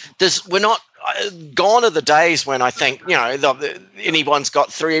round. We're not gone are the days when I think anyone's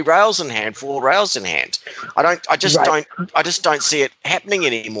got 3 rails in hand, 4 rails in hand. I just don't see it happening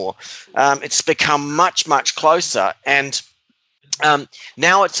anymore. It's become much, much closer, and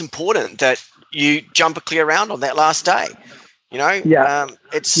now it's important that you jump a clear round on that last day.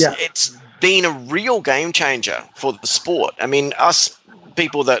 It's been a real game changer for the sport. I mean, us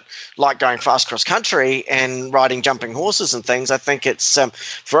people that like going fast cross country and riding jumping horses and things, I think it's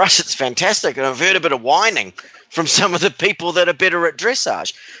for us it's fantastic. And I've heard a bit of whining from some of the people that are better at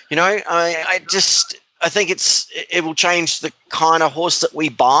dressage. I think it will change the kind of horse that we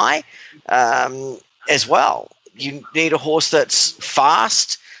buy as well. You need a horse that's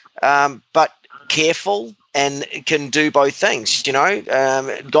fast but careful and can do both things.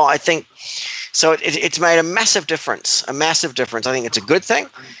 I think. So it's made a massive difference. I think it's a good thing,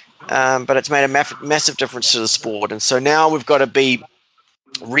 but it's made a massive difference to the sport. And so now we've got to be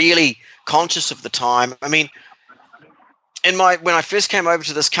really conscious of the time. I mean, when I first came over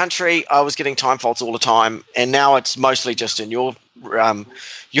to this country, I was getting time faults all the time, and now it's mostly just in your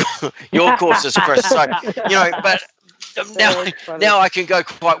courses, Chris. So but now I can go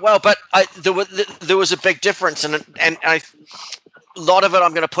quite well. But there was a big difference, and a lot of it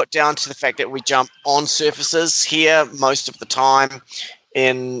I'm going to put down to the fact that we jump on surfaces here most of the time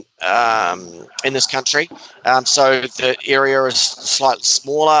in this country. So the area is slightly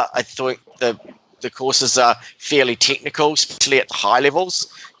smaller. I think the courses are fairly technical, especially at the high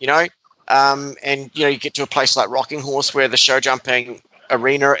levels, and you get to a place like Rocking Horse where the show jumping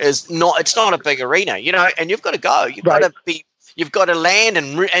arena it's not a big arena, and you've got to go. You've got to land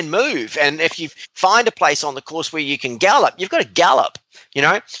and move. And if you find a place on the course where you can gallop, you've got to gallop,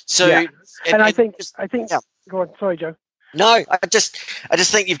 So, yeah. I think. Yeah. Go on. Sorry, Joe. No, I just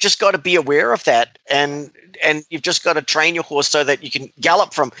think you've just got to be aware of that, and you've just got to train your horse so that you can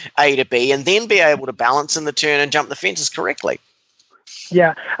gallop from A to B, and then be able to balance in the turn and jump the fences correctly.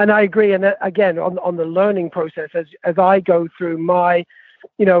 Yeah, and I agree. And again, on the learning process, as I go through my,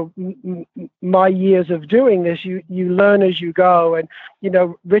 my years of doing this, you learn as you go. And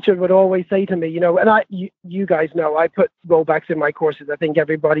Richard would always say to me, and you guys know, I put rollbacks in my courses. I think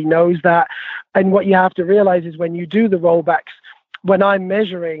everybody knows that. And what you have to realize is when you do the rollbacks, when I'm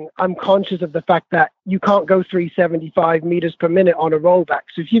measuring, I'm conscious of the fact that you can't go 375 meters per minute on a rollback.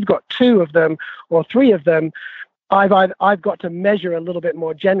 So if you've got 2 of them or 3 of them, I've got to measure a little bit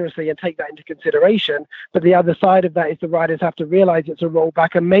more generously and take that into consideration. But the other side of that is the riders have to realize it's a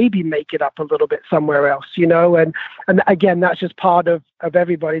rollback and maybe make it up a little bit somewhere else, and again, that's just part of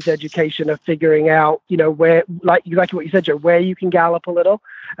everybody's education of figuring out, where, like what you said, Joe, where you can gallop a little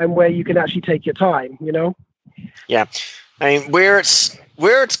and where you can actually take your time, Yeah. I mean, where it's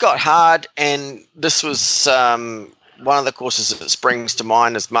got hard, and this was one of the courses that springs to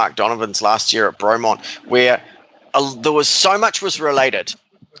mind is Mark Donovan's last year at Bromont, where there was so much was related,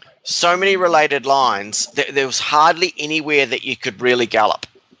 so many related lines that there was hardly anywhere that you could really gallop,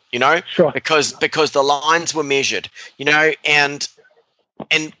 Sure. because the lines were measured, and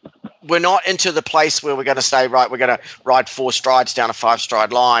we're not into the place where we're going to say, right, we're going to ride 4 strides down a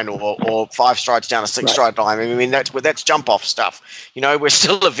 5-stride line or 5 strides down a 6-stride line. I mean, that's jump off stuff. We're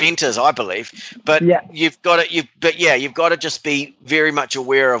still eventers, I believe, but you've got to just be very much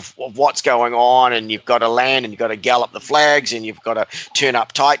aware of what's going on, and you've got to land, and you've got to gallop the flags, and you've got to turn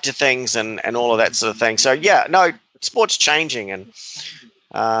up tight to things and all of that sort of thing. So sport's changing, and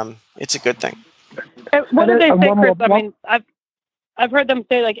it's a good thing. What did they say, Chris? I mean, I've heard them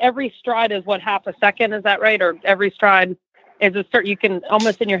say like every stride is half a second. Is that right? Or every stride is a certain, you can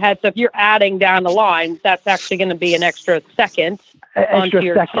almost in your head. So if you're adding down the lines, that's actually going to be an extra second onto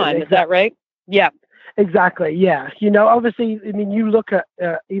your time. Exactly. Is that right? Yeah. Exactly. Yeah. Obviously, I mean, you look at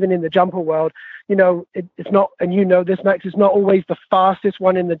even in the jumper world, it's not, and this, Max, it's not always the fastest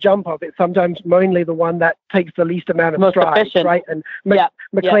one in the jump off. It's sometimes mainly the one that takes the least amount of strides, efficient. Right? And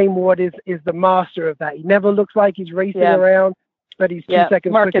McLean Ward is the master of that. He never looks like he's racing around, but he's 2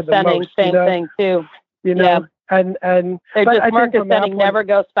 seconds quicker than most. Same thing too. And Marcus Senning never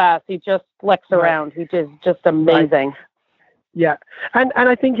goes fast. He just flicks around. He's just amazing. Right. Yeah, and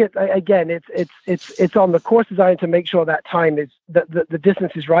I think it's on the course design to make sure that time is the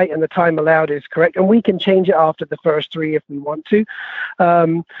distance is right and the time allowed is correct, and we can change it after the first 3 if we want to,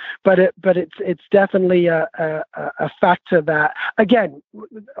 but it's definitely a factor that, again,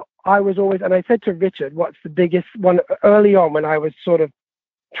 I was always, and I said to Richard, what's the biggest one early on when I was sort of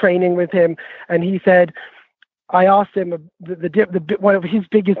training with him, and he said, I asked him one of his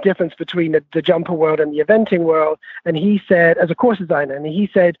biggest difference between the jumper world and the eventing world, and he said, as a course designer, and he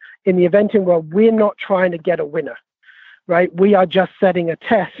said, in the eventing world, we're not trying to get a winner, right? We are just setting a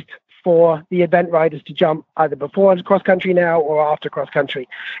test for the event riders to jump either before cross country now or after cross country.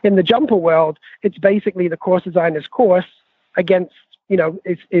 In the jumper world, it's basically the course designer's course against,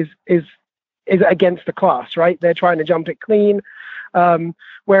 is against the class, right? They're trying to jump it clean,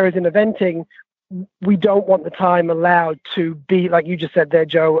 whereas in eventing, we don't want the time allowed to be, like you just said there,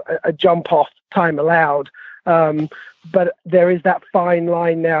 Joe, a jump off time allowed. But there is that fine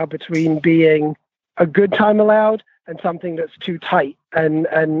line now between being a good time allowed and something that's too tight. And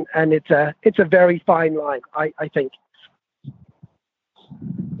it's a very fine line, I think.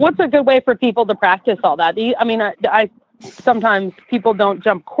 What's a good way for people to practice all that? I sometimes people don't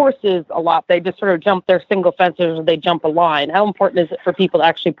jump courses a lot. They just sort of jump their single fences or they jump a line. How important is it for people to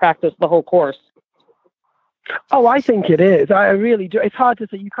actually practice the whole course? Oh, I think it is. I really do. It's hard to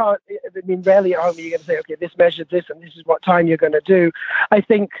say. You can't, rarely at home you're going to say, okay, this measures this and this is what time you're going to do. I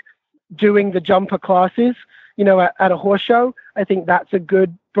think doing the jumper classes at a horse show, I think that's a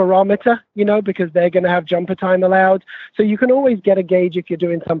good barometer, because they're going to have jumper time allowed. So you can always get a gauge if you're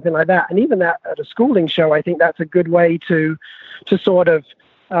doing something like that. And even at a schooling show, I think that's a good way to sort of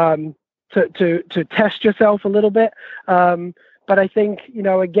to test yourself a little bit. But I think,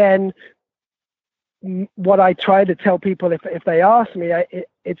 again, what I try to tell people if they ask me,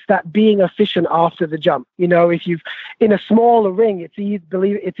 it's that being efficient after the jump. If you've in a smaller ring,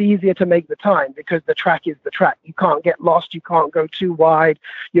 it's easier to make the time because the track is the track. You can't get lost. You can't go too wide.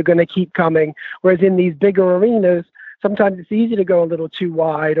 You're going to keep coming. Whereas in these bigger arenas, sometimes it's easy to go a little too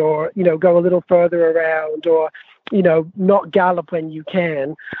wide or, go a little further around or, not gallop when you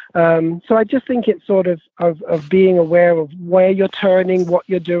can. So I just think it's sort of being aware of where you're turning, what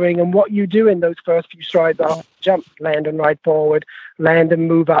you're doing, and what you do in those first few strides after jump, land and ride forward, land and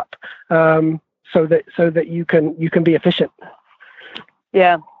move up, so that you can be efficient.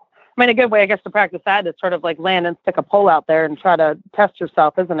 Yeah. I mean, a good way, I guess, to practice that is sort of like land and stick a pole out there and try to test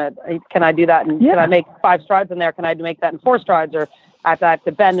yourself, isn't it? Can I do that? And can I make 5 strides in there? Can I make that in 4 strides? Or I have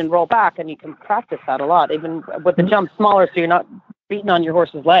to bend and roll back, and you can practice that a lot, even with the jump smaller, so you're not beating on your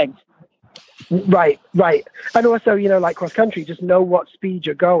horse's legs. Right. And also, like cross country, just know what speed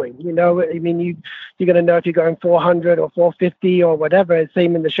you're going. I mean, you're going to know if you're going 400 or 450 or whatever.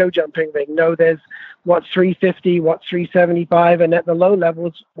 Same in the show jumping ring. Know there's what's 350, what's 375, and at the low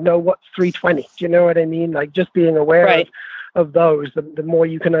levels, know what's 320. Do you know what I mean? Like just being aware of those, the more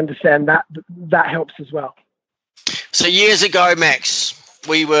you can understand that helps as well. So years ago, Max,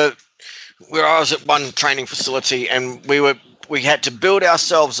 I was at one training facility, and we had to build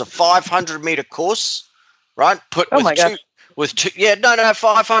ourselves a 500-meter course, right?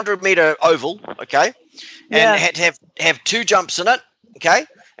 500-meter oval, okay, and had to have 2 jumps in it, okay,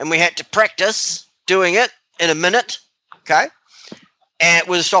 and we had to practice doing it in a minute, okay, and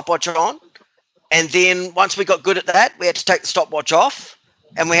with a stopwatch on, and then once we got good at that, we had to take the stopwatch off,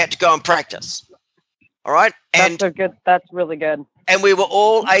 and we had to go and practice. All right. That's really good. And we were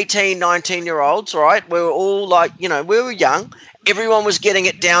all 18, 19-year-olds, all right? We were all like, we were young. Everyone was getting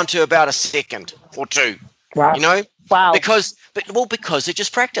it down to about a second or 2. Wow. Wow. Because they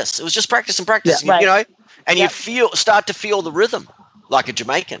just practice. It was just practice and practice, and you start to feel the rhythm like a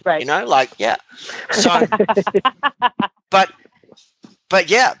Jamaican, right. So, but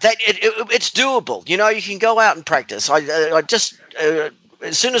yeah, it's doable. You can go out and practice. I just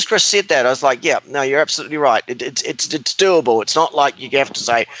as soon as Chris said that, I was like, yeah, no, you're absolutely right. It's doable. It's not like you have to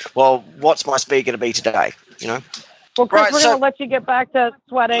say, well, what's my speed going to be today? Well, Chris, we're going to let you get back to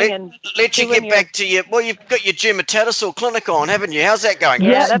sweating and let you get back to your. Well, you've got your Gemma Tattersall clinic on, haven't you? How's that going?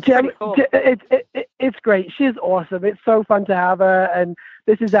 Yeah, that's pretty cool. It's great. She's awesome. It's so fun to have her, and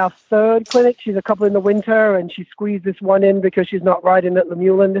this is our 3rd clinic. She's a couple in the winter, and she squeezed this one in because she's not riding at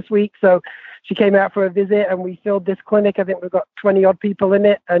Lemuelin this week. So she came out for a visit, and we filled this clinic. I think we've got 20-odd people in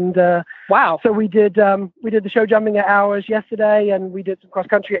it. And wow! So we did the show jumping at Ours yesterday, and we did some cross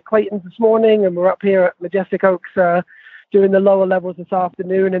country at Clayton's this morning, and we're up here at Majestic Oaks doing the lower levels this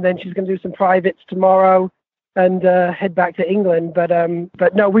afternoon. And then she's going to do some privates tomorrow and head back to England. But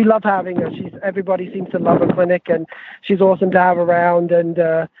no, we love having her. Everybody seems to love her clinic, and she's awesome to have around. And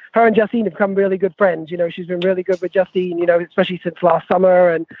her and Justine have become really good friends. She's been really good with Justine, especially since last summer,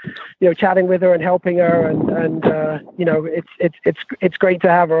 and chatting with her and helping her, and it's great to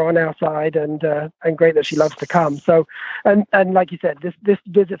have her on our side, and great that she loves to come. So and like you said, this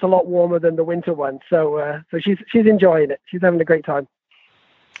visit's a lot warmer than the winter one. So she's enjoying it. She's having a great time.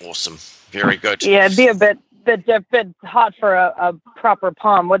 Awesome. Very good. Yeah, it'd be a bit hot for a proper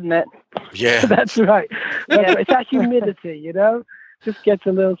palm, wouldn't it? Yeah. That's right. It's that humidity, just gets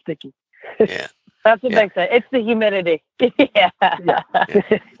a little sticky. Yeah. That's what they say. It's the humidity. Yeah.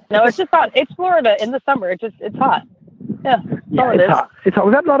 No, it's just hot. It's Florida in the summer. It's hot. Yeah. It's hot. It's hot.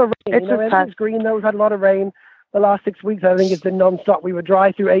 We've had a lot of rain. It's green though. We've had a lot of rain the last 6 weeks. I think it's been non-stop. We were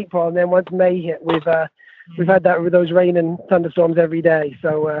dry through April, and then once May hit, we've had that with those rain and thunderstorms every day.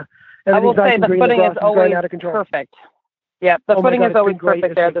 So I will say the footing is always out of control. Perfect. Yeah, the footing is always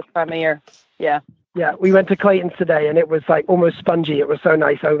perfect there this time of year. Yeah. Yeah, we went to Clayton's today, and it was like almost spongy. It was so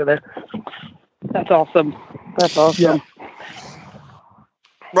nice over there. That's awesome. Yeah.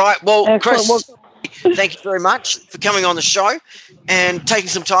 Right. Well, Chris, thank you very much for coming on the show and taking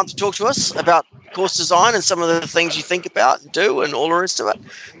some time to talk to us about course design and some of the things you think about and do and all the rest of it.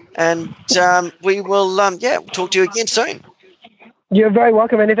 And we will, talk to you again soon. You're very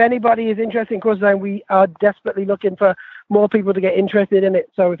welcome. And if anybody is interested in course design, we are desperately looking for more people to get interested in it.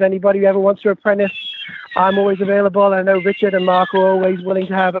 So if anybody ever wants to apprentice, I'm always available. I know Richard and Mark are always willing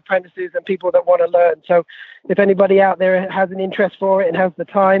to have apprentices and people that want to learn. So if anybody out there has an interest for it and has the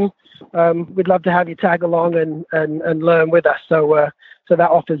time, we'd love to have you tag along and learn with us. So that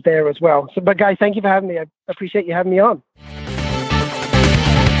offer's there as well. So, but guys, thank you for having me. I appreciate you having me on.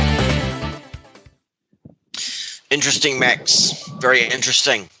 Interesting, Max. Very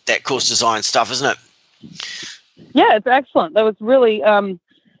interesting, that course design stuff, isn't it? Yeah, it's excellent. That was really,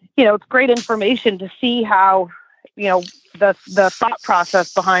 it's great information to see how, the thought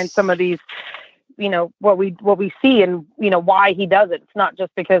process behind some of these, what we see and, why he does it. It's not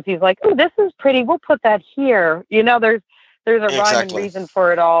just because he's like, oh, this is pretty, we'll put that here. There's a rhyme and reason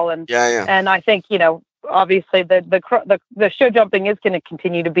for it all. And, and I think, obviously the show jumping is going to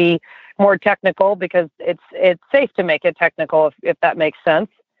continue to be more technical because it's safe to make it technical if that makes sense.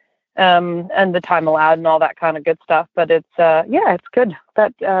 And the time allowed and all that kind of good stuff. But it's good.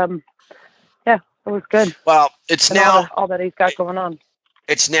 That it was good. Well, it's and now all that he's got going on.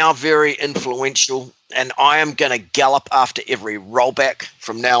 It's now very influential, and I am going to gallop after every rollback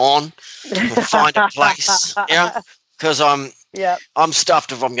from now on to find a place. Yeah, because I'm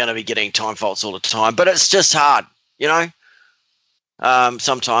stuffed if I'm going to be getting time faults all the time. But it's just hard,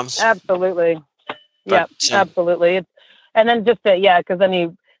 sometimes. Absolutely. Absolutely. And then because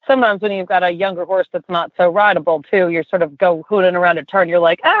then sometimes when you've got a younger horse that's not so rideable too, you're sort of go hooting around a turn. You're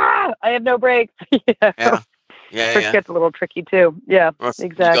like, I have no brakes. Which gets a little tricky too. Yeah, exactly.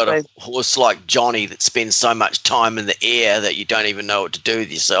 You've got a horse like Johnny that spends so much time in the air that you don't even know what to do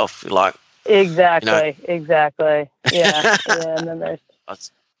with yourself. You're like, exactly. Yeah. And then there's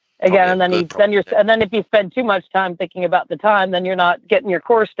again, and then if you spend too much time thinking about the time, then you're not getting your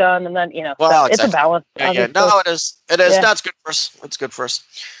course done, and then it's a balance. No, it is. That's good for us. It's good for us.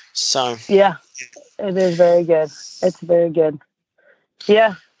 So it is very good. It's very good.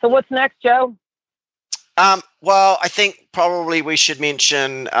 Yeah. So what's next, Joe? Well, I think probably we should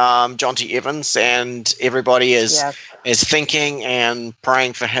mention John T. Evans, and everybody is thinking and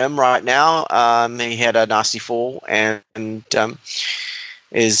praying for him right now. He had a nasty fall and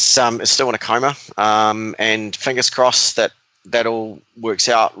is still in a coma. And fingers crossed that all works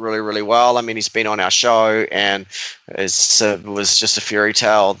out really, really well. I mean, he's been on our show, and it was just a fairy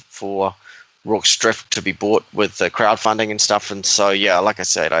tale for Rorke's Drift to be bought with the crowdfunding and stuff. And so, like I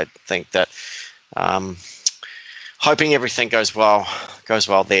said, I think that hoping everything goes well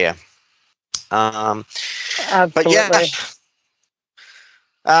there. Absolutely.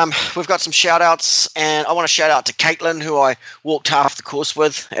 But we've got some shout outs, and I want to shout out to Caitlin, who I walked half the course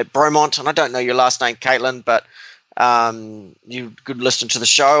with at Bromont. And I don't know your last name, Caitlin, but you could listen to the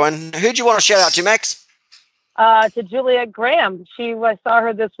show. And who do you want to shout out to, Max? To Juliet Graham. I saw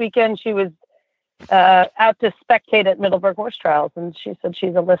her this weekend. She was out to spectate at Middleburg Horse Trials, and she said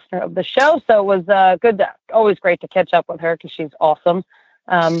she's a listener of the show. So it was always great to catch up with her because she's awesome.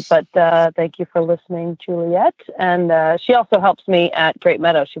 But thank you for listening, Juliet. And she also helps me at Great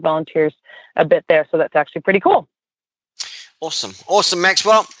Meadow. She volunteers a bit there, so that's actually pretty cool. Awesome, Max.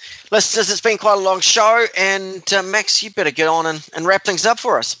 Well, listeners, it's been quite a long show, and Max, you better get on and wrap things up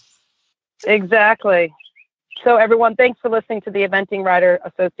for us. Exactly. So everyone, thanks for listening to the Eventing Rider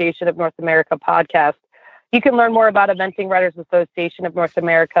Association of North America podcast. You can learn more about Eventing Riders Association of North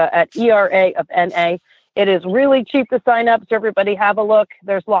America at ERA of NA. It is really cheap to sign up, so everybody have a look.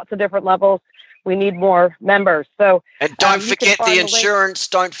 There's lots of different levels. We need more members. So, and don't forget the insurance.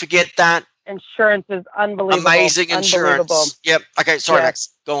 Don't forget that. Insurance is unbelievable. Amazing insurance. Yep. Okay, sorry, Max.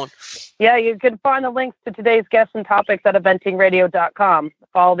 Go on. Yeah, you can find the links to today's guests and topics at eventingradio.com.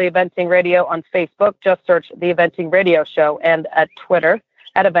 Follow the Eventing Radio on Facebook. Just search the Eventing Radio Show, and at Twitter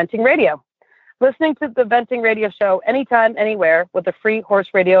at Eventing Radio. Listening to the Eventing Radio Show anytime, anywhere with the free Horse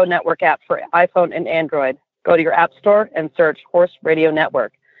Radio Network app for iPhone and Android. Go to your app store and search Horse Radio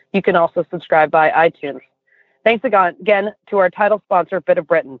Network. You can also subscribe by iTunes. Thanks again to our title sponsor, Bit of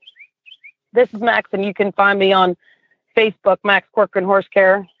Britain. This is Max, and you can find me on Facebook, Max Corcoran Horse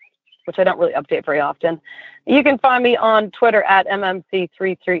Care, which I don't really update very often. You can find me on Twitter at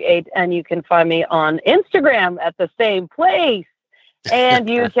MMC338, and you can find me on Instagram at the same place. And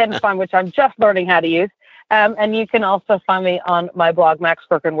you can find, which I'm just learning how to use, and you can also find me on my blog, Max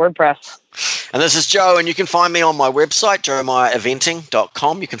Corcoran WordPress. And this is Joe, and you can find me on my website,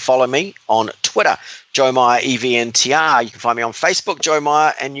 joemeyerEventing.com. You can follow me on Twitter, Joe Meyer EVNTR. You can find me on Facebook, Joe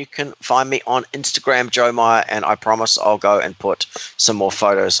Meyer, and you can find me on Instagram, Joe Meyer, and I promise I'll go and put some more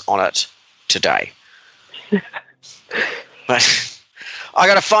photos on it today. But I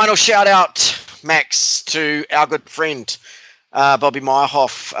got a final shout out, Max, to our good friend, Bobby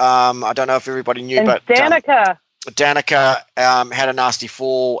Meyerhoff. I don't know if everybody knew, and but Danica. Danica had a nasty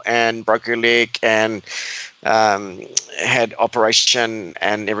fall and broke her leg and had operation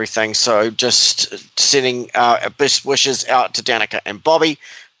and everything. So just sending best wishes out to Danica and Bobby.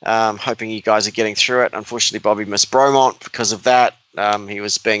 Hoping you guys are getting through it. Unfortunately, Bobby missed Bromont because of that. He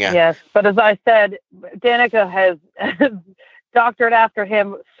was being Yes, but as I said, Danica has doctored after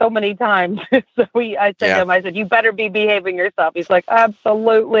him so many times. So I said to him, I said, you better be behaving yourself. He's like,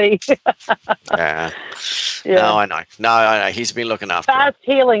 absolutely. Yeah. No, I know. He's been looking after Fast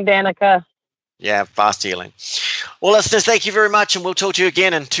healing, Danica. Yeah, fast healing. Well, listeners, thank you very much, and we'll talk to you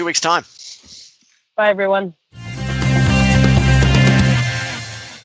again in 2 weeks' time. Bye, everyone.